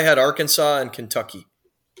think I had Arkansas and Kentucky.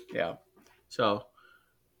 Yeah. So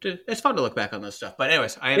it's fun to look back on this stuff. But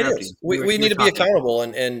anyways, I interrupted you. We need to be accountable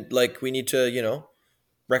and like we need to,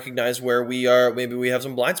 recognize where we are. Maybe we have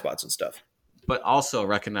some blind spots and stuff. But also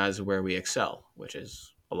recognize where we excel, which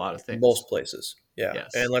is a lot of things. Most places. Yeah.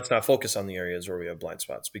 Yes. And let's not focus on the areas where we have blind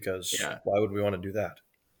spots because why would we want to do that?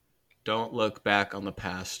 Don't look back on the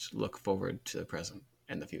past. Look forward to the present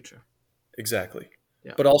and the future. Exactly.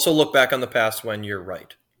 Yeah. But also look back on the past when you're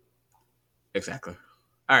right. Exactly.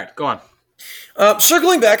 All right, go on.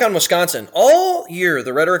 Circling back on Wisconsin, all year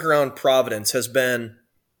the rhetoric around Providence has been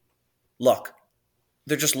luck.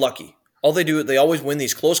 They're just lucky. All they do, they always win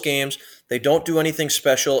these close games. They don't do anything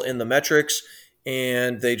special in the metrics,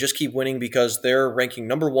 and they just keep winning because they're ranking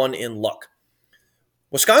number 1 in luck.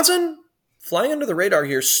 Wisconsin, flying under the radar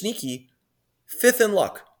here, sneaky, 5th in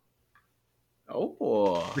luck.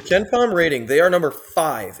 Oh. The Ken Pom rating, they are number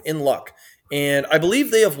 5 in luck. And I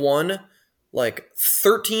believe they have won like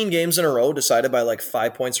 13 games in a row decided by like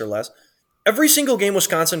 5 points or less. Every single game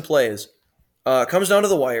Wisconsin plays comes down to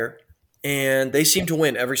the wire, and they seem to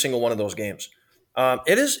win every single one of those games.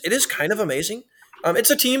 It is kind of amazing.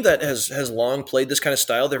 It's a team that has long played this kind of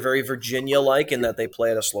style. They're very Virginia-like in that they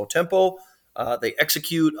play at a slow tempo. They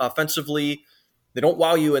execute offensively. They don't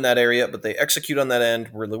wow you in that area, but they execute on that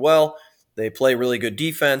end really well. They play really good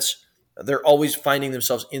defense. They're always finding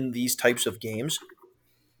themselves in these types of games.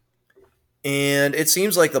 And it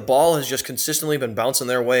seems like the ball has just consistently been bouncing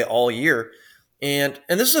their way all year. And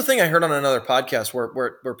this is a thing I heard on another podcast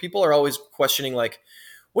where people are always questioning, like,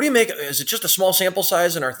 what do you make? Is it just a small sample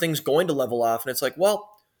size and are things going to level off? And it's like, well,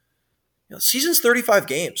 season's 35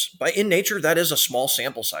 games. In nature, that is a small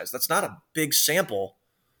sample size. That's not a big sample.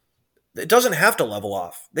 It doesn't have to level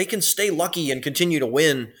off. They can stay lucky and continue to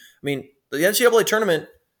win. I mean, the NCAA tournament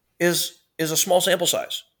is a small sample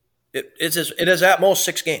size. It is at most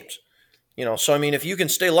 6 games. So I mean, if you can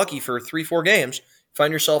stay lucky for 3-4 games,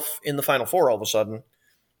 find yourself in the Final Four all of a sudden.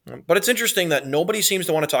 But it's interesting that nobody seems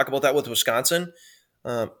to want to talk about that with Wisconsin,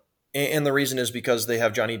 and the reason is because they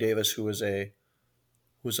have Johnny Davis, who's a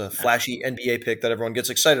flashy NBA pick that everyone gets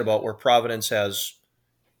excited about, where Providence has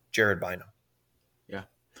Jared Bynum. Yeah,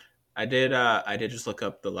 I did just look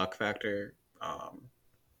up the luck factor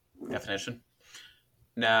definition.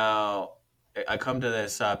 Now, I come to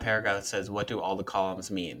this paragraph that says, "What do all the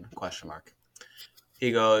columns mean?" Question mark.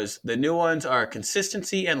 He goes, "The new ones are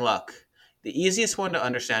consistency and luck. The easiest one to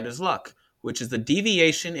understand is luck, which is the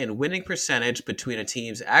deviation in winning percentage between a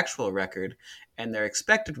team's actual record and their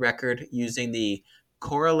expected record using the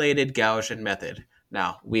correlated Gaussian method."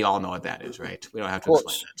 Now, we all know what that is, right? We don't have to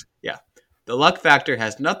explain that. Yeah. The luck factor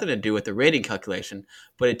has nothing to do with the rating calculation,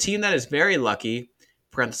 but a team that is very lucky,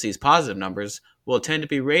 parentheses positive numbers, will tend to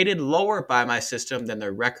be rated lower by my system than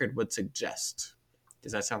their record would suggest.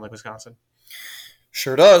 Does that sound like Wisconsin?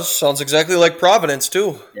 Sure does. Sounds exactly like Providence,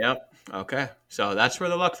 too. Yep. Okay. So that's where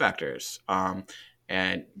the luck factor is.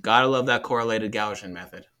 And gotta love that correlated Gaussian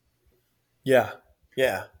method. Yeah.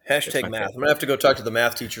 Hashtag math. I'm gonna have to go talk to the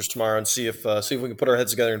math teachers tomorrow and see if we can put our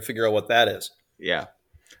heads together and figure out what that is. Yeah.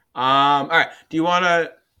 All right. Do you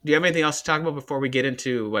have anything else to talk about before we get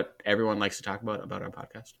into what everyone likes to talk about our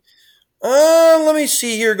podcast? Let me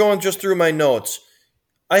see here. Going just through my notes.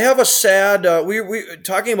 I have a sad. We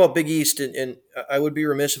talking about Big East, and I would be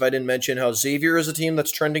remiss if I didn't mention how Xavier is a team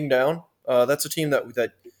that's trending down. That's a team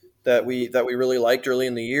that we really liked early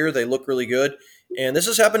in the year. They look really good, and this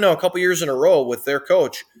has happened now a couple years in a row with their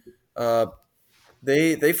coach.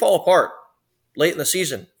 They fall apart late in the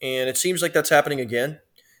season, and it seems like that's happening again.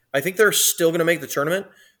 I think they're still going to make the tournament,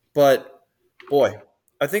 but boy,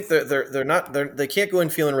 I think they're not. They can't go in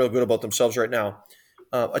feeling real good about themselves right now.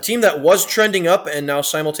 A team that was trending up and now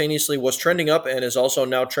simultaneously was trending up and is also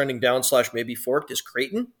now trending down / maybe forked is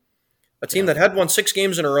Creighton, a team that had won 6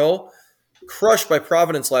 games in a row, crushed by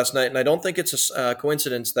Providence last night. And I don't think it's a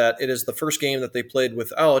coincidence that it is the first game that they played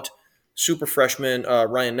without super freshman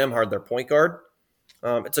Ryan Nembhard, their point guard.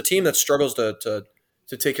 It's a team that struggles to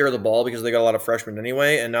take care of the ball because they got a lot of freshmen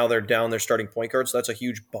anyway, and now they're down their starting point guard, so that's a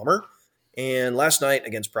huge bummer. And last night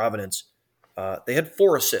against Providence, they had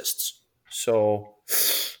 4 assists. So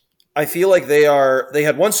I feel like they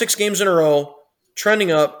had won 6 games in a row, trending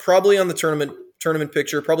up, probably on the tournament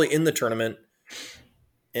picture, probably in the tournament.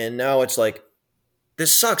 And now it's like,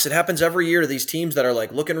 this sucks. It happens every year to these teams that are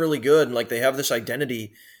like looking really good and like they have this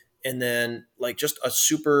identity, and then like just a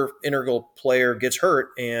super integral player gets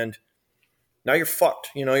hurt and now you're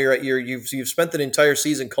fucked. You know, you've spent the entire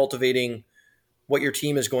season cultivating what your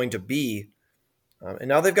team is going to be. And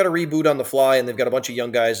now they've got to reboot on the fly, and they've got a bunch of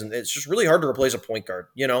young guys, and it's just really hard to replace a point guard.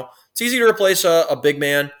 You know, it's easy to replace a big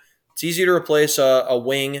man. It's easy to replace a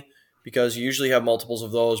wing because you usually have multiples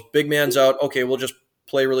of those. Big man's out. Okay, we'll just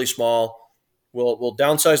play really small. We'll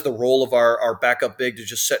downsize the role of our backup big to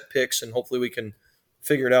just set picks, and hopefully we can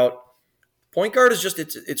figure it out. Point guard is just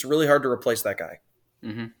it's really hard to replace that guy.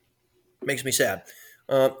 Mm-hmm. Makes me sad.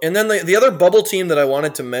 And then the other bubble team that I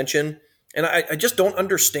wanted to mention. And I just don't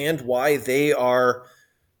understand why they are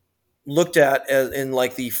looked at as in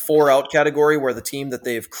like the 4-out category where the team that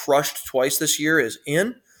they've crushed twice this year is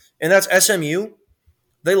in. And that's SMU.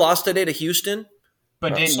 They lost today to Houston.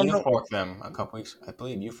 But didn't you fork them a couple weeks? I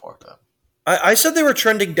believe you forked them. I said they were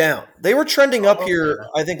trending down. They were trending up here,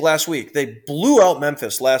 I think, last week. They blew out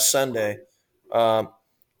Memphis last Sunday. And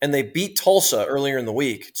they beat Tulsa earlier in the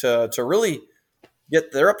week to really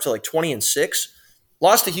they're up to like 20-6.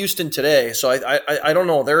 Lost to Houston today, so I don't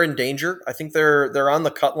know. They're in danger. I think they're on the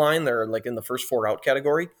cut line. They're like in the first 4-out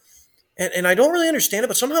category, and I don't really understand it.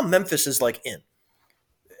 But somehow Memphis is like in.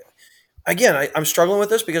 Again, I'm struggling with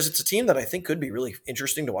this because it's a team that I think could be really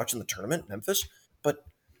interesting to watch in the tournament. Memphis, but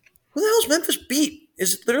who the hell is Memphis beat?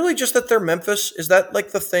 Is it literally just that they're Memphis? Is that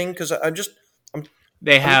like the thing? Because it's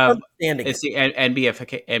the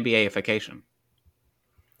NBAification.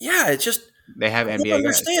 Yeah, it's just they have NBA. I don't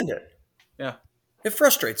understand it. Yeah. It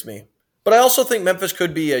frustrates me. But I also think Memphis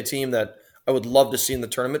could be a team that I would love to see in the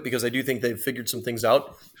tournament because I do think they've figured some things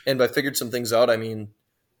out. And by figured some things out, I mean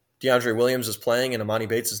DeAndre Williams is playing and Amani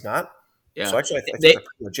Bates is not. Yeah. So actually, I think they're pretty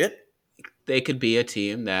legit. They could be a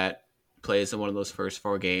team that plays in one of those first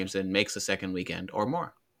 4 games and makes the second weekend or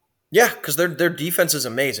more. Yeah, because their defense is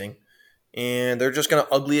amazing. And they're just going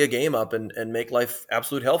to ugly a game up and make life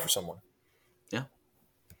absolute hell for someone. Yeah.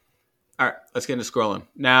 All right, let's get into scrolling.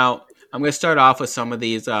 Now, I'm going to start off with some of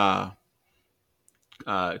these conference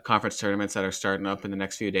tournaments that are starting up in the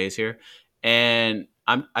next few days here. And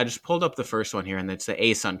I just pulled up the first one here, and it's the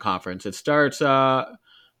ASUN Conference. It starts,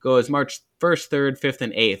 goes March 1st, 3rd, 5th,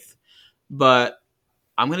 and 8th. But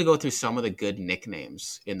I'm going to go through some of the good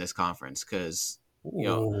nicknames in this conference because, you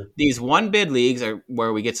know, these one-bid leagues are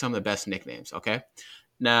where we get some of the best nicknames, okay?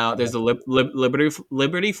 Now, there's the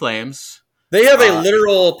Liberty Flames. They have a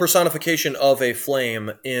literal personification of a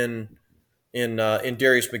flame in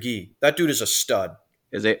Darius McGee. That dude is a stud.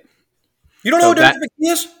 Is it? You don't know So who Derek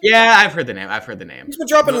McGee is? yeah, I've heard the name. He's been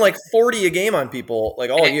dropping like 40 a game on people like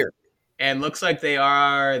all year. And looks like they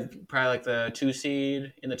are probably like the 2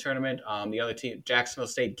 seed in the tournament. The other team, Jacksonville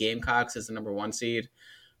State Gamecocks, is the number 1 seed.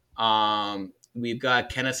 We've got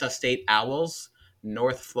Kennesaw State Owls,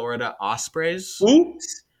 North Florida Ospreys. Who?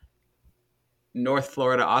 North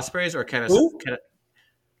Florida Ospreys or Kennesaw?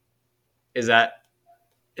 Is that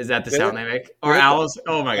the sound they make? Or Owls?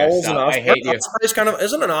 Oh my gosh, I hate you. Osprey's kind of,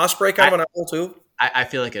 isn't an osprey kind of an owl too? I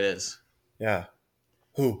feel like it is. Yeah.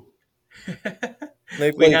 Who?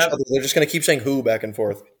 They play each other. They're just going to keep saying who back and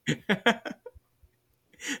forth.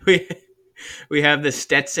 we have the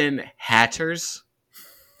Stetson Hatters.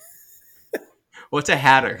 What's a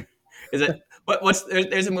hatter? Is it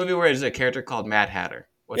there's a movie where there's a character called Mad Hatter.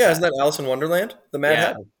 Isn't that Alice in Wonderland? The Mad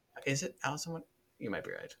Hatter. Is it Alice in Wonderland? You might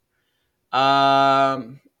be right.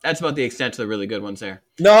 That's about the extent of the really good ones there.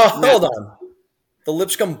 No, hold on. The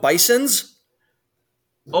Lipscomb Bisons?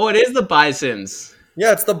 Oh, it is the Bisons.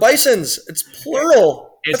 Yeah, it's the Bisons. It's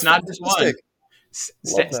plural. It's not just one.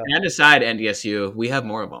 Stand aside, NDSU. We have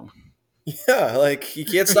more of them. Yeah, like you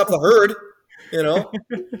can't stop the herd, you know.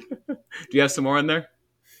 Do you have some more in there?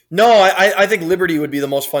 No, I think Liberty would be the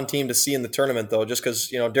most fun team to see in the tournament, though, just because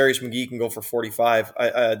Darius McGee can go for 45.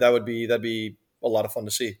 That'd be a lot of fun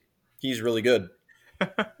to see. He's really good.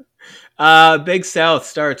 Big South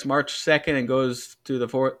starts March 2nd and goes to the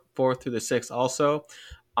 4th through the 6th. Also,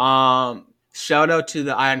 shout out to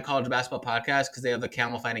the Iron College Basketball Podcast because they have the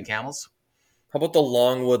camel fighting camels. How about the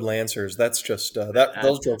Longwood Lancers? That's just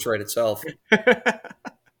those jokes write itself.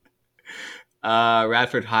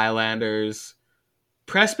 Radford Highlanders,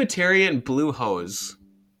 Presbyterian Blue Hose.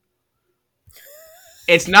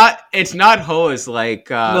 It's not hose like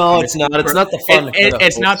no, it's not. It's not the fun.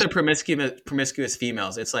 It's not the promiscuous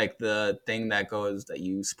females. It's like the thing that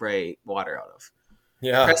you spray water out of.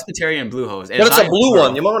 Yeah, Presbyterian Blue Hose. But it's a blue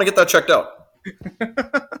one. You might want to get that checked out.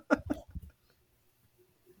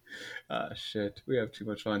 Shit, we have too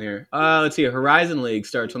much fun here. Let's see. Horizon League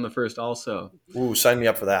starts on the 1st. Also, ooh, sign me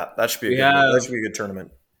up for that. That should be a good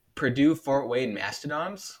tournament. Purdue Fort Wayne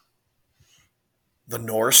Mastodons. The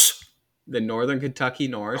Norse. The Northern Kentucky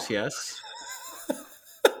Norse, yes.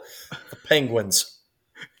 The Penguins.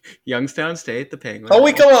 Youngstown State, the Penguins. How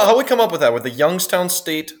we come up with that? With the Youngstown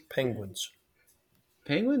State Penguins.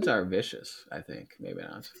 Penguins are vicious, I think. Maybe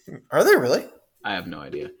not. Are they really? I have no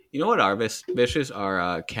idea. You know what are vicious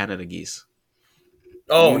are Canada geese.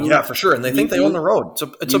 Oh, yeah, for sure. And they think they own the road.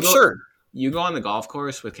 It's absurd. You go on the golf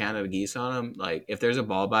course with Canada geese on them. Like, if there's a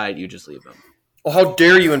ball by it, you just leave them. Well, how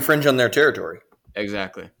dare you infringe on their territory?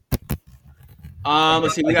 Exactly.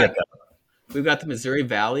 Let's see. We've got the Missouri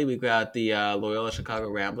Valley. We've got the Loyola Chicago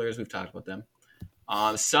Ramblers. We've talked about them.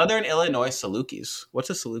 Southern Illinois Salukis. What's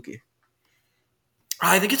a Saluki?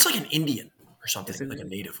 I think it's like an Indian or something, like a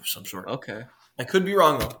native of some sort. Okay. I could be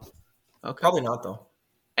wrong, though. Okay. Probably not, though.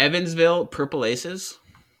 Evansville Purple Aces.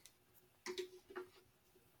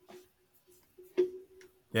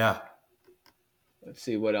 Yeah. Let's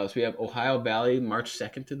see what else. We have Ohio Valley March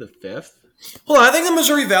 2nd to the 5th. Well, I think the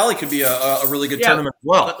Missouri Valley could be a really good tournament as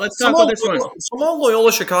well. Let's talk about this one. Somehow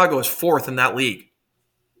Loyola Chicago is 4th in that league.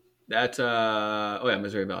 That's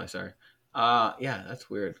Missouri Valley, sorry. Yeah, that's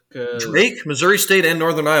weird. Drake, Missouri State, and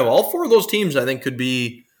Northern Iowa. All 4 of those teams, I think, could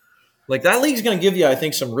be like that league's going to give you, I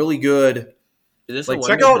think, some really good.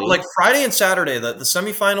 Check out like Friday and Saturday the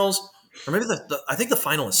semifinals, or maybe I think the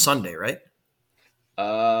final is Sunday, right?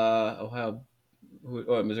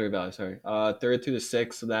 Missouri Valley, sorry. 3rd through the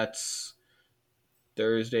 6th, so that's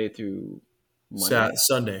Thursday through Monday.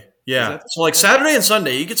 Sunday. Yeah. So like Saturday and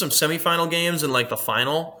Sunday, you get some semifinal games and like the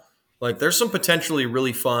final. Like there's some potentially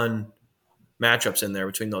really fun matchups in there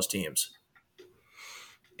between those teams.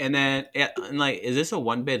 And then, is this a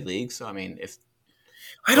 1-bid league? So I mean,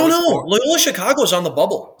 I don't know. Loyola Chicago's on the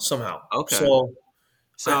bubble somehow. Okay. So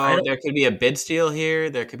there could be a bid steal here.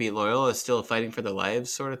 There could be Loyola still fighting for their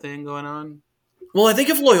lives sort of thing going on. Well, I think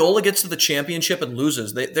if Loyola gets to the championship and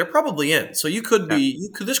loses, they're probably in. So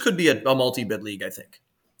this could be a multi-bid league, I think.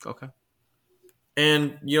 Okay.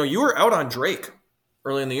 And you were out on Drake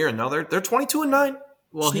early in the year, and now they're 22-9.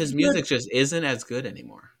 Well, his music just isn't as good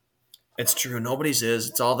anymore. It's true. Nobody's is.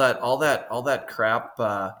 It's all that crap.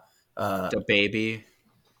 The Baby.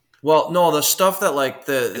 Well, no, the stuff that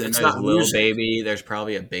it's not Little music. Baby. There's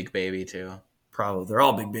probably a Big Baby too. Probably. They're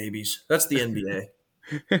all big babies. That's the NBA.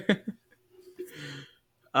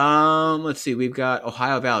 Let's see. We've got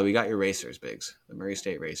Ohio Valley. We got your Racers, Biggs. The Murray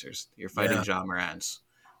State Racers. You're fighting John Morant's.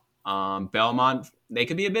 Belmont. They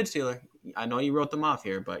could be a bid stealer. I know you wrote them off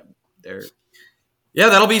here, but they're. Yeah,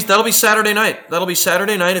 that'll be Saturday night. That'll be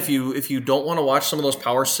Saturday night if you don't want to watch some of those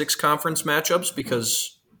Power Six conference matchups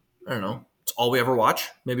because I don't know, it's all we ever watch.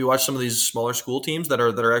 Maybe watch some of these smaller school teams that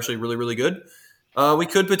are actually really really good. We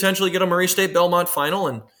could potentially get a Murray State Belmont final,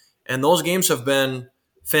 and those games have been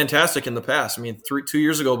fantastic in the past. I mean, 2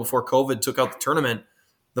 years ago before COVID took out the tournament,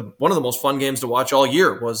 one of the most fun games to watch all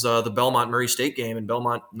year was the Belmont Murray State game, and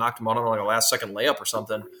Belmont knocked them out on like a last second layup or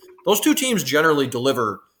something. Those two teams generally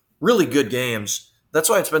deliver really good games. That's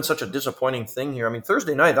why it's been such a disappointing thing here. I mean,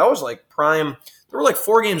 Thursday night, that was like prime. There were like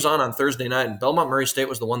 4 games on Thursday night, and Belmont Murray State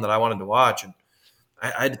was the one that I wanted to watch. And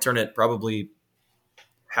I had to turn it probably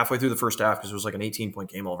halfway through the first half because it was like an 18-point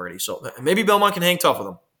game already. So maybe Belmont can hang tough with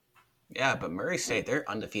them. Yeah, but Murray State, they're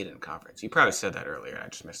undefeated in conference. You probably said that earlier. I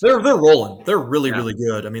just missed it. They're rolling. They're really, really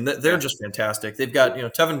good. I mean, they're just fantastic. They've got,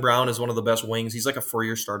 Tevin Brown is one of the best wings. He's like a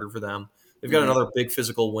 4-year starter for them. They've got another big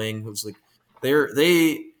physical wing who's like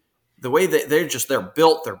the way they're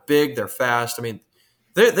built, they're big, they're fast. I mean,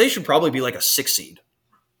 they should probably be like a 6 seed.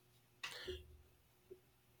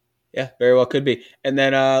 Yeah, very well could be. And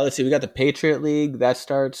then let's see, we got the Patriot League that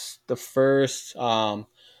starts the first.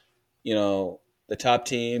 The top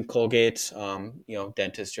team, Colgate,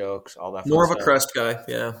 dentist jokes, all that. More of a crest guy,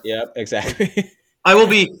 yeah. Yep, exactly. I will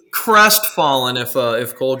be crestfallen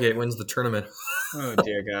if Colgate wins the tournament. Oh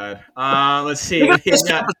dear God. Let's see.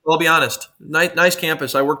 I'll be honest. Nice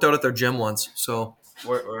campus. I worked out at their gym once. So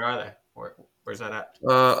where are they? Where's that at?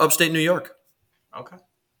 Upstate New York. Okay.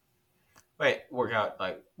 Wait, workout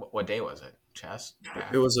like what day was it? Chest?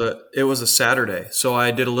 Back? It was a Saturday. So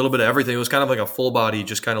I did a little bit of everything. It was kind of like a full body,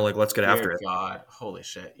 just kind of like let's get after it. God, holy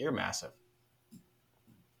shit, you're massive.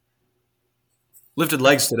 Lifted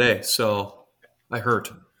legs today, so I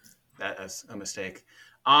hurt. That's a mistake.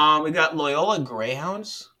 We got Loyola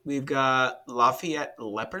Greyhounds. We've got Lafayette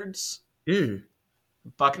Leopards.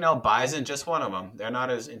 Bucknell Bison, just one of them. They're not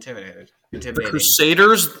as intimidating. The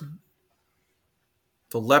Crusaders.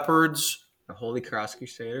 The Leopards. The Holy Cross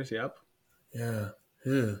Crusaders, yep. Yeah.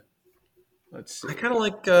 Let's see. I kind of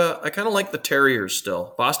like the Terriers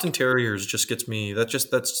still. Boston Terriers just gets me.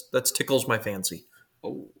 That tickles my fancy.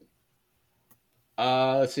 Oh.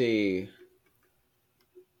 Let's see.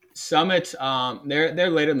 Summit, they're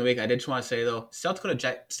later in the week. I did just want to say though, South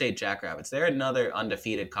Dakota State Jackrabbits, they're another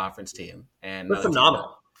undefeated conference team, and they're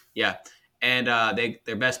phenomenal. Yeah, and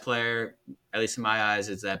their best player, at least in my eyes,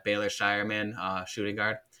 is that Baylor Shireman shooting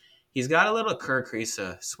guard. He's got a little Kerr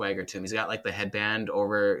Kriisa swagger to him. He's got like the headband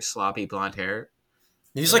over sloppy blonde hair.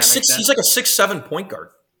 He's like 6. He's like a 6'7" point guard.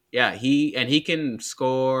 Yeah, he can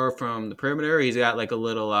score from the perimeter. He's got like a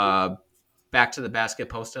little back to the basket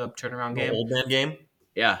post up turnaround game. Old man game.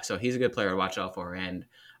 Yeah, so he's a good player to watch out for. And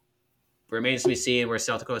remains to be seen where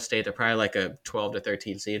South Dakota State, they're probably like a 12 to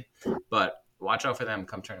 13 seed. But watch out for them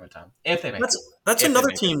come tournament time. If they make it. That's another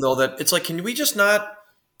team, though, that it's like, can we just not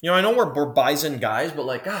 – I know we're Bison guys, but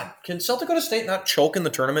like, God, can South Dakota State not choke in the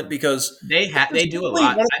tournament? Because they do a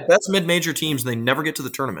lot. One of the best mid-major teams, and they never get to the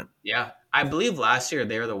tournament. Yeah. I believe last year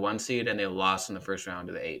they were the 1 seed, and they lost in the first round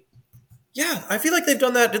to the 8. Yeah, I feel like they've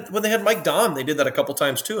done that when they had Mike Dahm. They did that a couple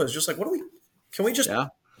times, too. It's just like, can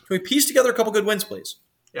we piece together a couple good wins, please?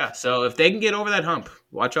 Yeah, so if they can get over that hump,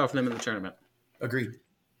 watch out for them in the tournament. Agreed.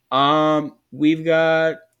 We've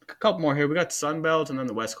got a couple more here. We got Sunbelt and then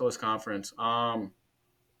the West Coast Conference.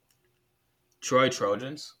 Troy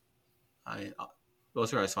Trojans.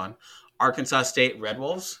 Those are always fun. Arkansas State Red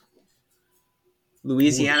Wolves.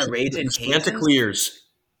 Louisiana Raging Cajuns. Chanticleers.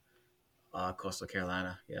 Coastal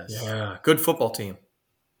Carolina, yes. Yeah, good football team.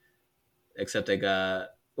 Except they got...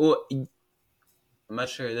 Oh, I'm not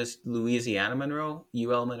sure. This Louisiana Monroe?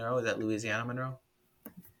 UL Monroe? Is that Louisiana Monroe?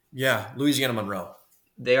 Yeah, Louisiana Monroe.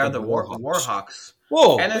 They are the Warhawks.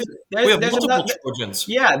 Whoa. And we have multiple Trojans.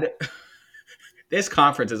 Yeah. This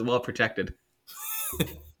conference is well protected.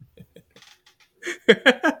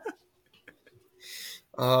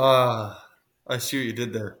 I see what you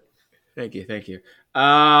did there. Thank you.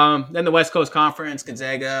 Then the West Coast Conference,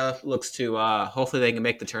 Gonzaga looks to hopefully they can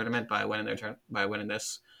make the tournament by winning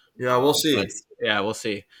this. Yeah, we'll see. We'll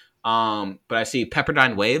see. But I see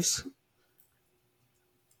Pepperdine Waves,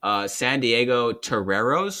 San Diego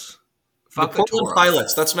Toreros, the Portland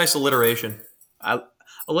Pilots. That's nice alliteration.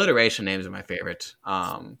 Alliteration names are my favorite.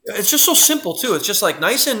 It's just so simple too. It's just like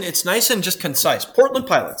nice and just concise. Portland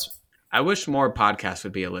Pilots. I wish more podcasts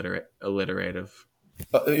would be alliterative.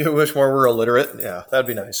 You wish more were illiterate? Yeah, that'd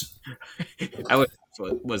be nice. I wish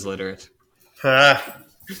was literate. All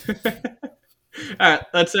right,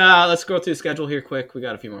 let's go through the schedule here quick. We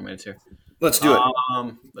got a few more minutes here. Let's do it.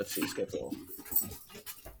 Let's see schedule.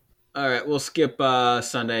 All right, we'll skip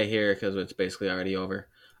Sunday here because it's basically already over.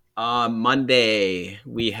 Monday,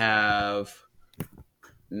 we have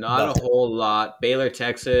not a whole lot. Baylor,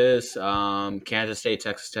 Texas, Kansas State,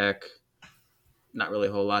 Texas Tech. Not really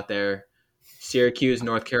a whole lot there. Syracuse,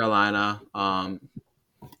 North Carolina. North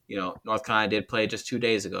Carolina did play just 2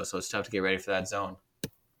 days ago, so it's tough to get ready for that zone.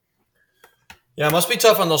 Yeah, it must be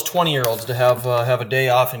tough on those 20-year-olds to have a day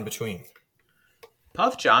off in between.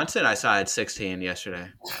 Puff Johnson, I saw at 16 yesterday.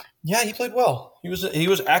 Yeah, he played well. He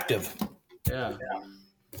was active. Yeah.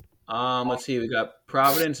 Let's see. We got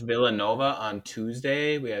Providence, Villanova on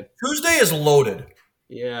Tuesday. Tuesday is loaded.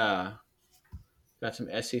 Yeah. Got some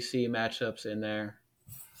SEC matchups in there.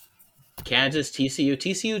 Kansas, TCU.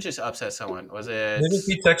 TCU just upset someone. Was it? They just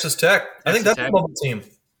beat Texas Tech. I think that's a bubble team.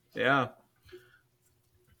 Yeah.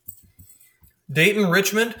 Dayton,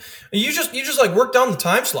 Richmond. You just like work down the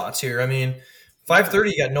time slots here. I mean,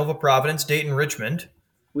 5:30 you got Nova Providence, Dayton, Richmond.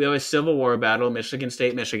 We have a Civil War battle, Michigan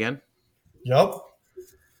State, Michigan. Yep.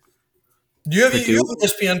 You have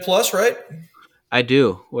ESPN Plus, right? I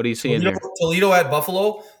do. What do you see in here? Toledo at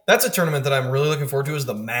Buffalo. That's a tournament that I'm really looking forward to. Is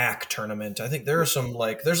the MAC tournament. I think there are some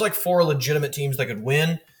there's 4 legitimate teams that could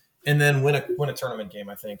win and then win a tournament game.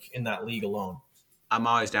 I think in that league alone. I'm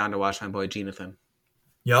always down to watch my boy Jonathan.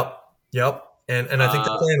 Yep. And I think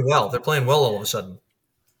they're playing well. They're playing well all of a sudden.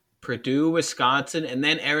 Purdue, Wisconsin, and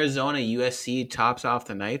then Arizona, USC tops off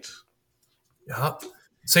the night. Yep.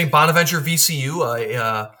 St. Bonaventure,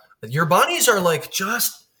 VCU. Your Bonnies are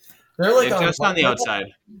they're just on the outside.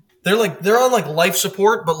 They're on life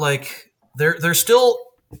support, but they're still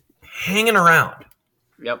hanging around.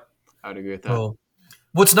 Yep, I'd agree with that. Oh.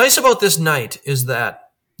 What's nice about this night is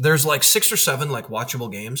that there's 6 or 7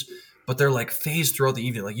 watchable games, but they're phased throughout the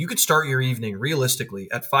evening. You could start your evening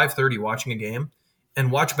realistically at 5:30 watching a game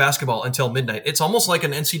and watch basketball until midnight. It's almost like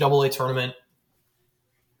an NCAA tournament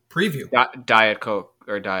preview. Diet Coke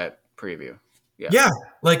or Diet preview. Yeah.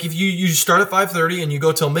 If you start at 5:30 and you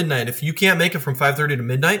go till midnight, if you can't make it from 5:30 to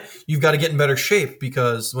midnight, you've got to get in better shape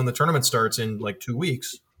because when the tournament starts in 2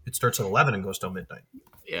 weeks, it starts at 11 and goes till midnight.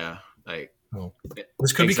 Yeah.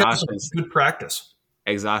 This could be kind of some good practice.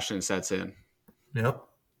 Exhaustion sets in. Yep.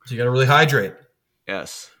 So you got to really hydrate.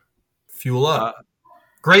 Yes. Fuel up.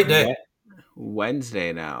 Great day.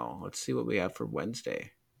 Wednesday now. Let's see what we have for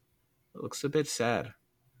Wednesday. It looks a bit sad.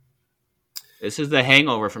 This is the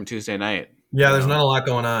hangover from Tuesday night. Yeah, there's not a lot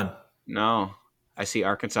going on. No. I see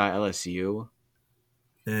Arkansas, LSU.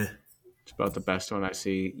 It's about the best one I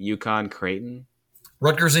see. UConn, Creighton.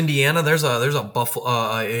 Rutgers, Indiana. There's a bubble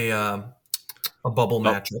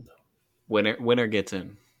matchup. Winner gets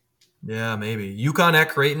in. Yeah, maybe UConn at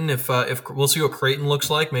Creighton. If we'll see what Creighton looks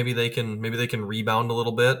like, maybe they can rebound a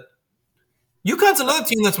little bit. UConn's another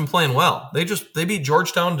team that's been playing well. They beat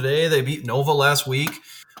Georgetown today. They beat Nova last week.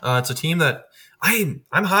 It's a team that I'm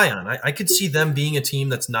high on. I could see them being a team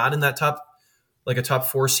that's not in that top, a top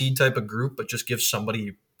 4 seed type of group, but just gives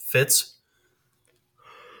somebody fits.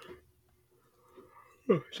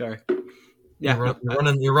 Sorry. Yeah,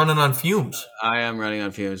 you're running on fumes. I am running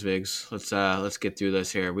on fumes, Biggs. Let's get through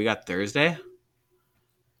this here. We got Thursday.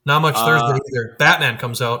 Not much Thursday either. Batman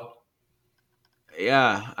comes out.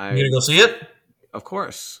 Yeah, you gonna go see it? Of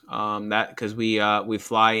course. Because we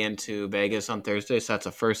fly into Vegas on Thursday, so that's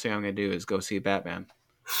the first thing I'm gonna do is go see Batman.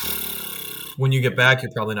 When you get back,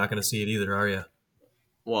 you're probably not gonna see it either, are you?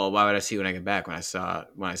 Well, why would I see it when I get back? When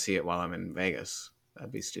I see it while I'm in Vegas,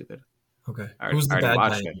 that'd be stupid. Okay. Who's the bad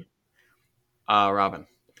guy? Robin.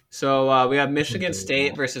 So we have Michigan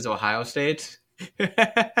State versus Ohio State.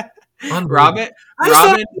 Robin.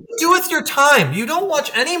 What do you do with your time? You don't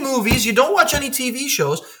watch any movies. You don't watch any TV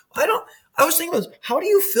shows. I was thinking, how do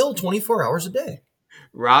you fill 24 hours a day?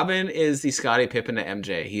 Robin is the Scottie Pippen to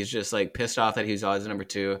MJ. He's just pissed off that he's always number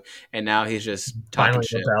 2, and now he's just talking finally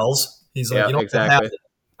shit. Rebels. He's exactly.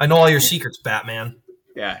 I know all your secrets, Batman.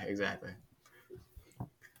 Yeah, exactly.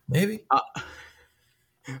 Maybe.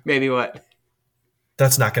 Maybe what?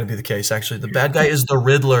 That's not going to be the case, actually. The bad guy is the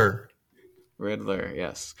Riddler. Riddler,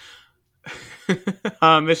 yes.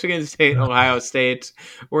 Michigan State, Ohio State.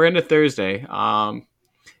 We're into Thursday.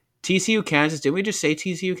 TCU, Kansas. Didn't we just say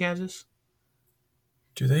TCU, Kansas?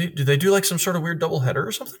 Do they do some sort of weird doubleheader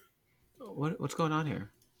or something? What's going on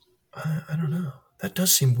here? I don't know. That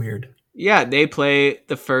does seem weird. Yeah, they play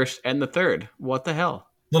the first and the third. What the hell?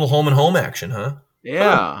 Little home and home action, huh?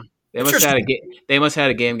 Yeah. Oh, they must have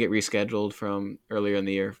had a game get rescheduled from earlier in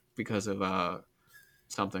the year because of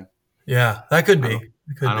something. Yeah, that could be.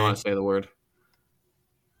 I don't want to say the word.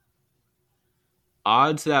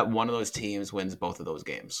 Odds that one of those teams wins both of those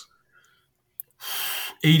games.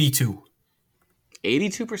 82%.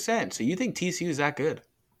 82%. So you think TCU is that good?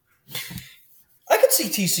 I could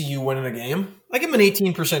see TCU winning a game. I give them an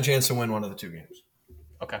 18% chance to win one of the two games.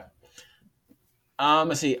 Okay.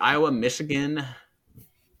 Let's see. Iowa, Michigan.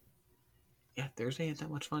 Yeah, Thursday ain't that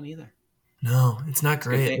much fun either. No, it's not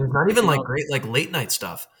great. There's not even great late night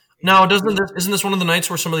stuff. Now, isn't this one of the nights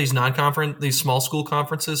where some of these non-conference, these small school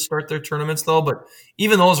conferences start their tournaments though? But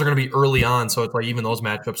even those are going to be early on, so it's like even those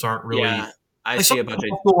matchups aren't really. Yeah, I see a bunch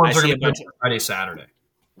of Friday, Saturday.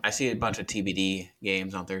 I see a bunch of TBD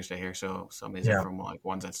games on Thursday here, so some of these are from like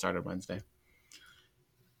ones that started Wednesday.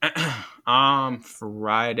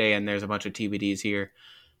 Friday, and there's a bunch of TBDs here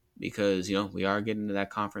because we are getting to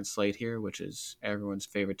that conference slate here, which is everyone's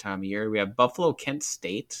favorite time of year. We have Buffalo, Kent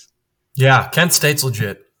State. Yeah, Kent State's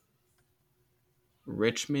legit.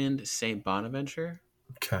 Richmond, St. Bonaventure.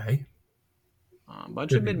 Okay.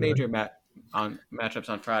 Bunch of mid-major matchups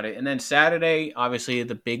on Friday. And then Saturday, obviously,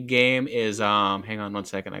 the big game is hang on one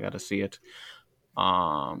second, I got to see it.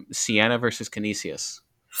 Siena versus Canisius.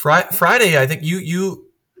 Friday, I think your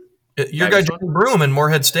guy John Broom and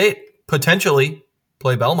Morehead State potentially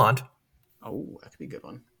play Belmont. Oh, that could be a good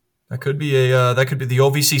one. That could be the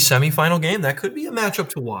OVC semifinal game. That could be a matchup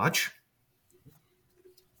to watch.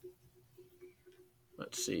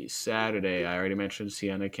 Let's see. Saturday, I already mentioned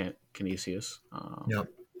Siena, Canisius. Yep.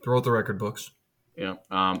 Throw out the record books. Yeah.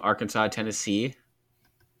 Arkansas, Tennessee.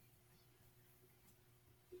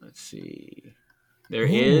 Let's see. There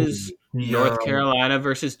is North Carolina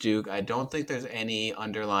versus Duke. I don't think there's any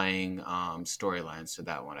underlying storylines to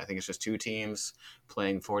that one. I think it's just two teams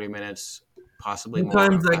playing 40 minutes, possibly more. What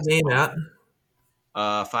time's that game at?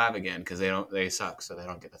 5 again because they suck, so they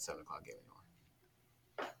don't get that 7 o'clock game anymore.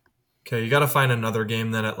 Okay, you got to find another game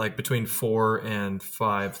then at like between 4 and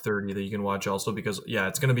 5:30 that you can watch also because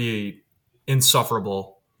it's going to be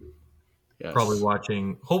insufferable. Yes. Probably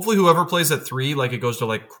watching. Hopefully, whoever plays at 3, like it goes to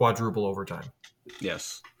like quadruple overtime.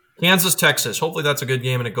 Yes. Kansas, Texas. Hopefully, that's a good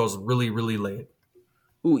game and it goes really, really late.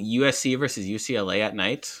 Ooh, USC versus UCLA at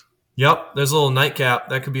night. Yep, there's a little nightcap.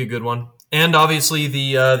 That could be a good one. And obviously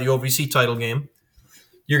the OVC title game.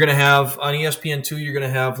 You're going to have on ESPN2. You're going to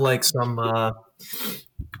have like some.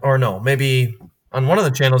 Or no, maybe on one of the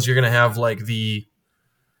channels you're going to have like the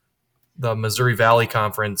Missouri Valley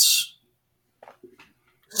Conference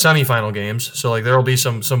semifinal games. So like there will be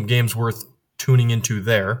some games worth tuning into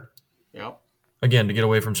there. Yep. Again, to get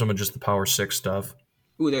away from some of just the Power 6 stuff.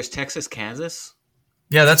 Ooh, there's Texas, Kansas.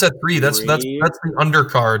 Yeah, that's at 3. That's the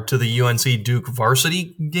undercard to the UNC Duke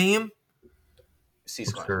varsity game.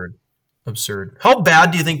 Absurd. How bad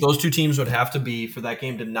do you think those two teams would have to be for that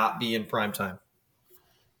game to not be in prime time?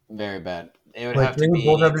 Very bad. It would have to be.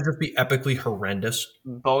 Both have to just be epically horrendous.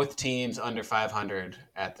 Both teams under 500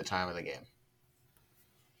 at the time of the game.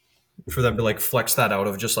 For them to like flex that out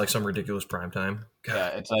of just like some ridiculous prime time. God, yeah,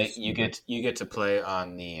 it's like you get to play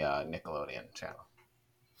on the Nickelodeon channel.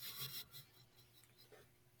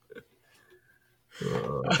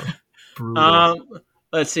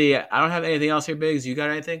 Let's see. I don't have anything else here, Biggs. You got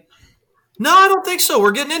anything? No, I don't think so.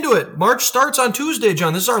 We're getting into it. March starts on Tuesday,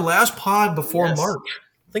 John. This is our last pod before March.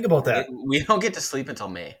 Think about that. We don't get to sleep until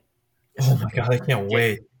May. Oh my God, I can't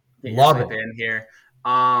wait. Love it. In here.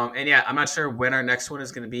 And yeah, I'm not sure when our next one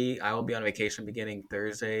is going to be. I will be on vacation beginning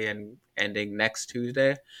Thursday and ending next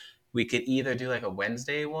Tuesday. We could either do like a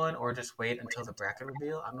Wednesday one or just wait until the bracket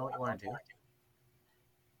reveal. I don't know what you want to do.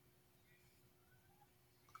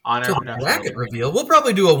 On our bracket reveal, we'll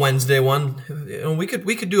probably do a Wednesday one. We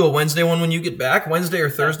could do a Wednesday one when you get back, Wednesday or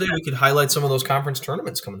Thursday. We could highlight some of those conference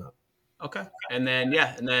tournaments coming up. Okay. And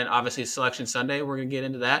then obviously Selection Sunday, we're going to get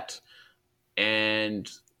into that. And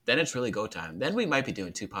then it's really go time. Then we might be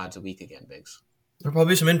doing 2 pods a week again, Biggs. There'll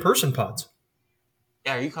probably be some in-person pods.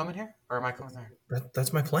 Yeah, are you coming here? Or am I coming there?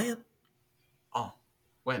 That's my plan. Oh,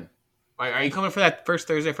 when? Are you coming for that first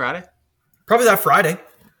Thursday, Friday? Probably that Friday.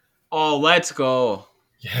 Oh, let's go.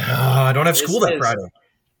 Yeah, I don't have school that Friday.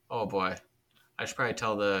 Oh, boy. I should probably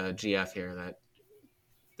tell the GF here that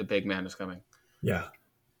the big man is coming. Yeah.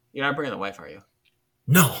 You're not bringing the wife, are you?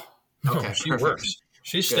 No. Okay, she works.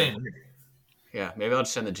 She's staying here. Yeah, maybe I'll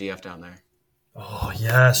just send the GF down there. Oh,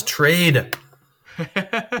 yes. Trade.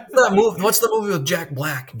 What's the movie with Jack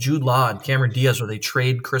Black, Jude Law, and Cameron Diaz where they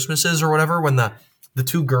trade Christmases or whatever when the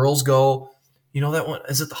two girls go, you know that one?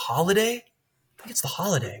 Is it The Holiday? I think it's The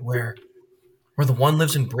Holiday where the one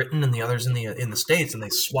lives in Britain and the other's in the States and they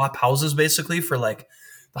swap houses basically for like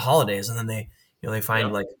the holidays and then they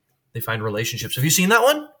find they find relationships. Have you seen that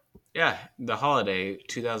one? Yeah, The Holiday,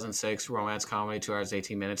 2006 romance comedy, 2 hours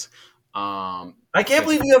 18 minutes. I can't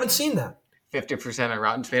believe you haven't seen that. 50% on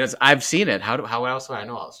Rotten Tomatoes. I've seen it. How else would I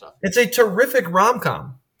know all this stuff? It's a terrific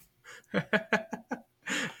rom-com. All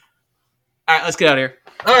right, let's get out of here.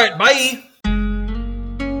 All right, bye.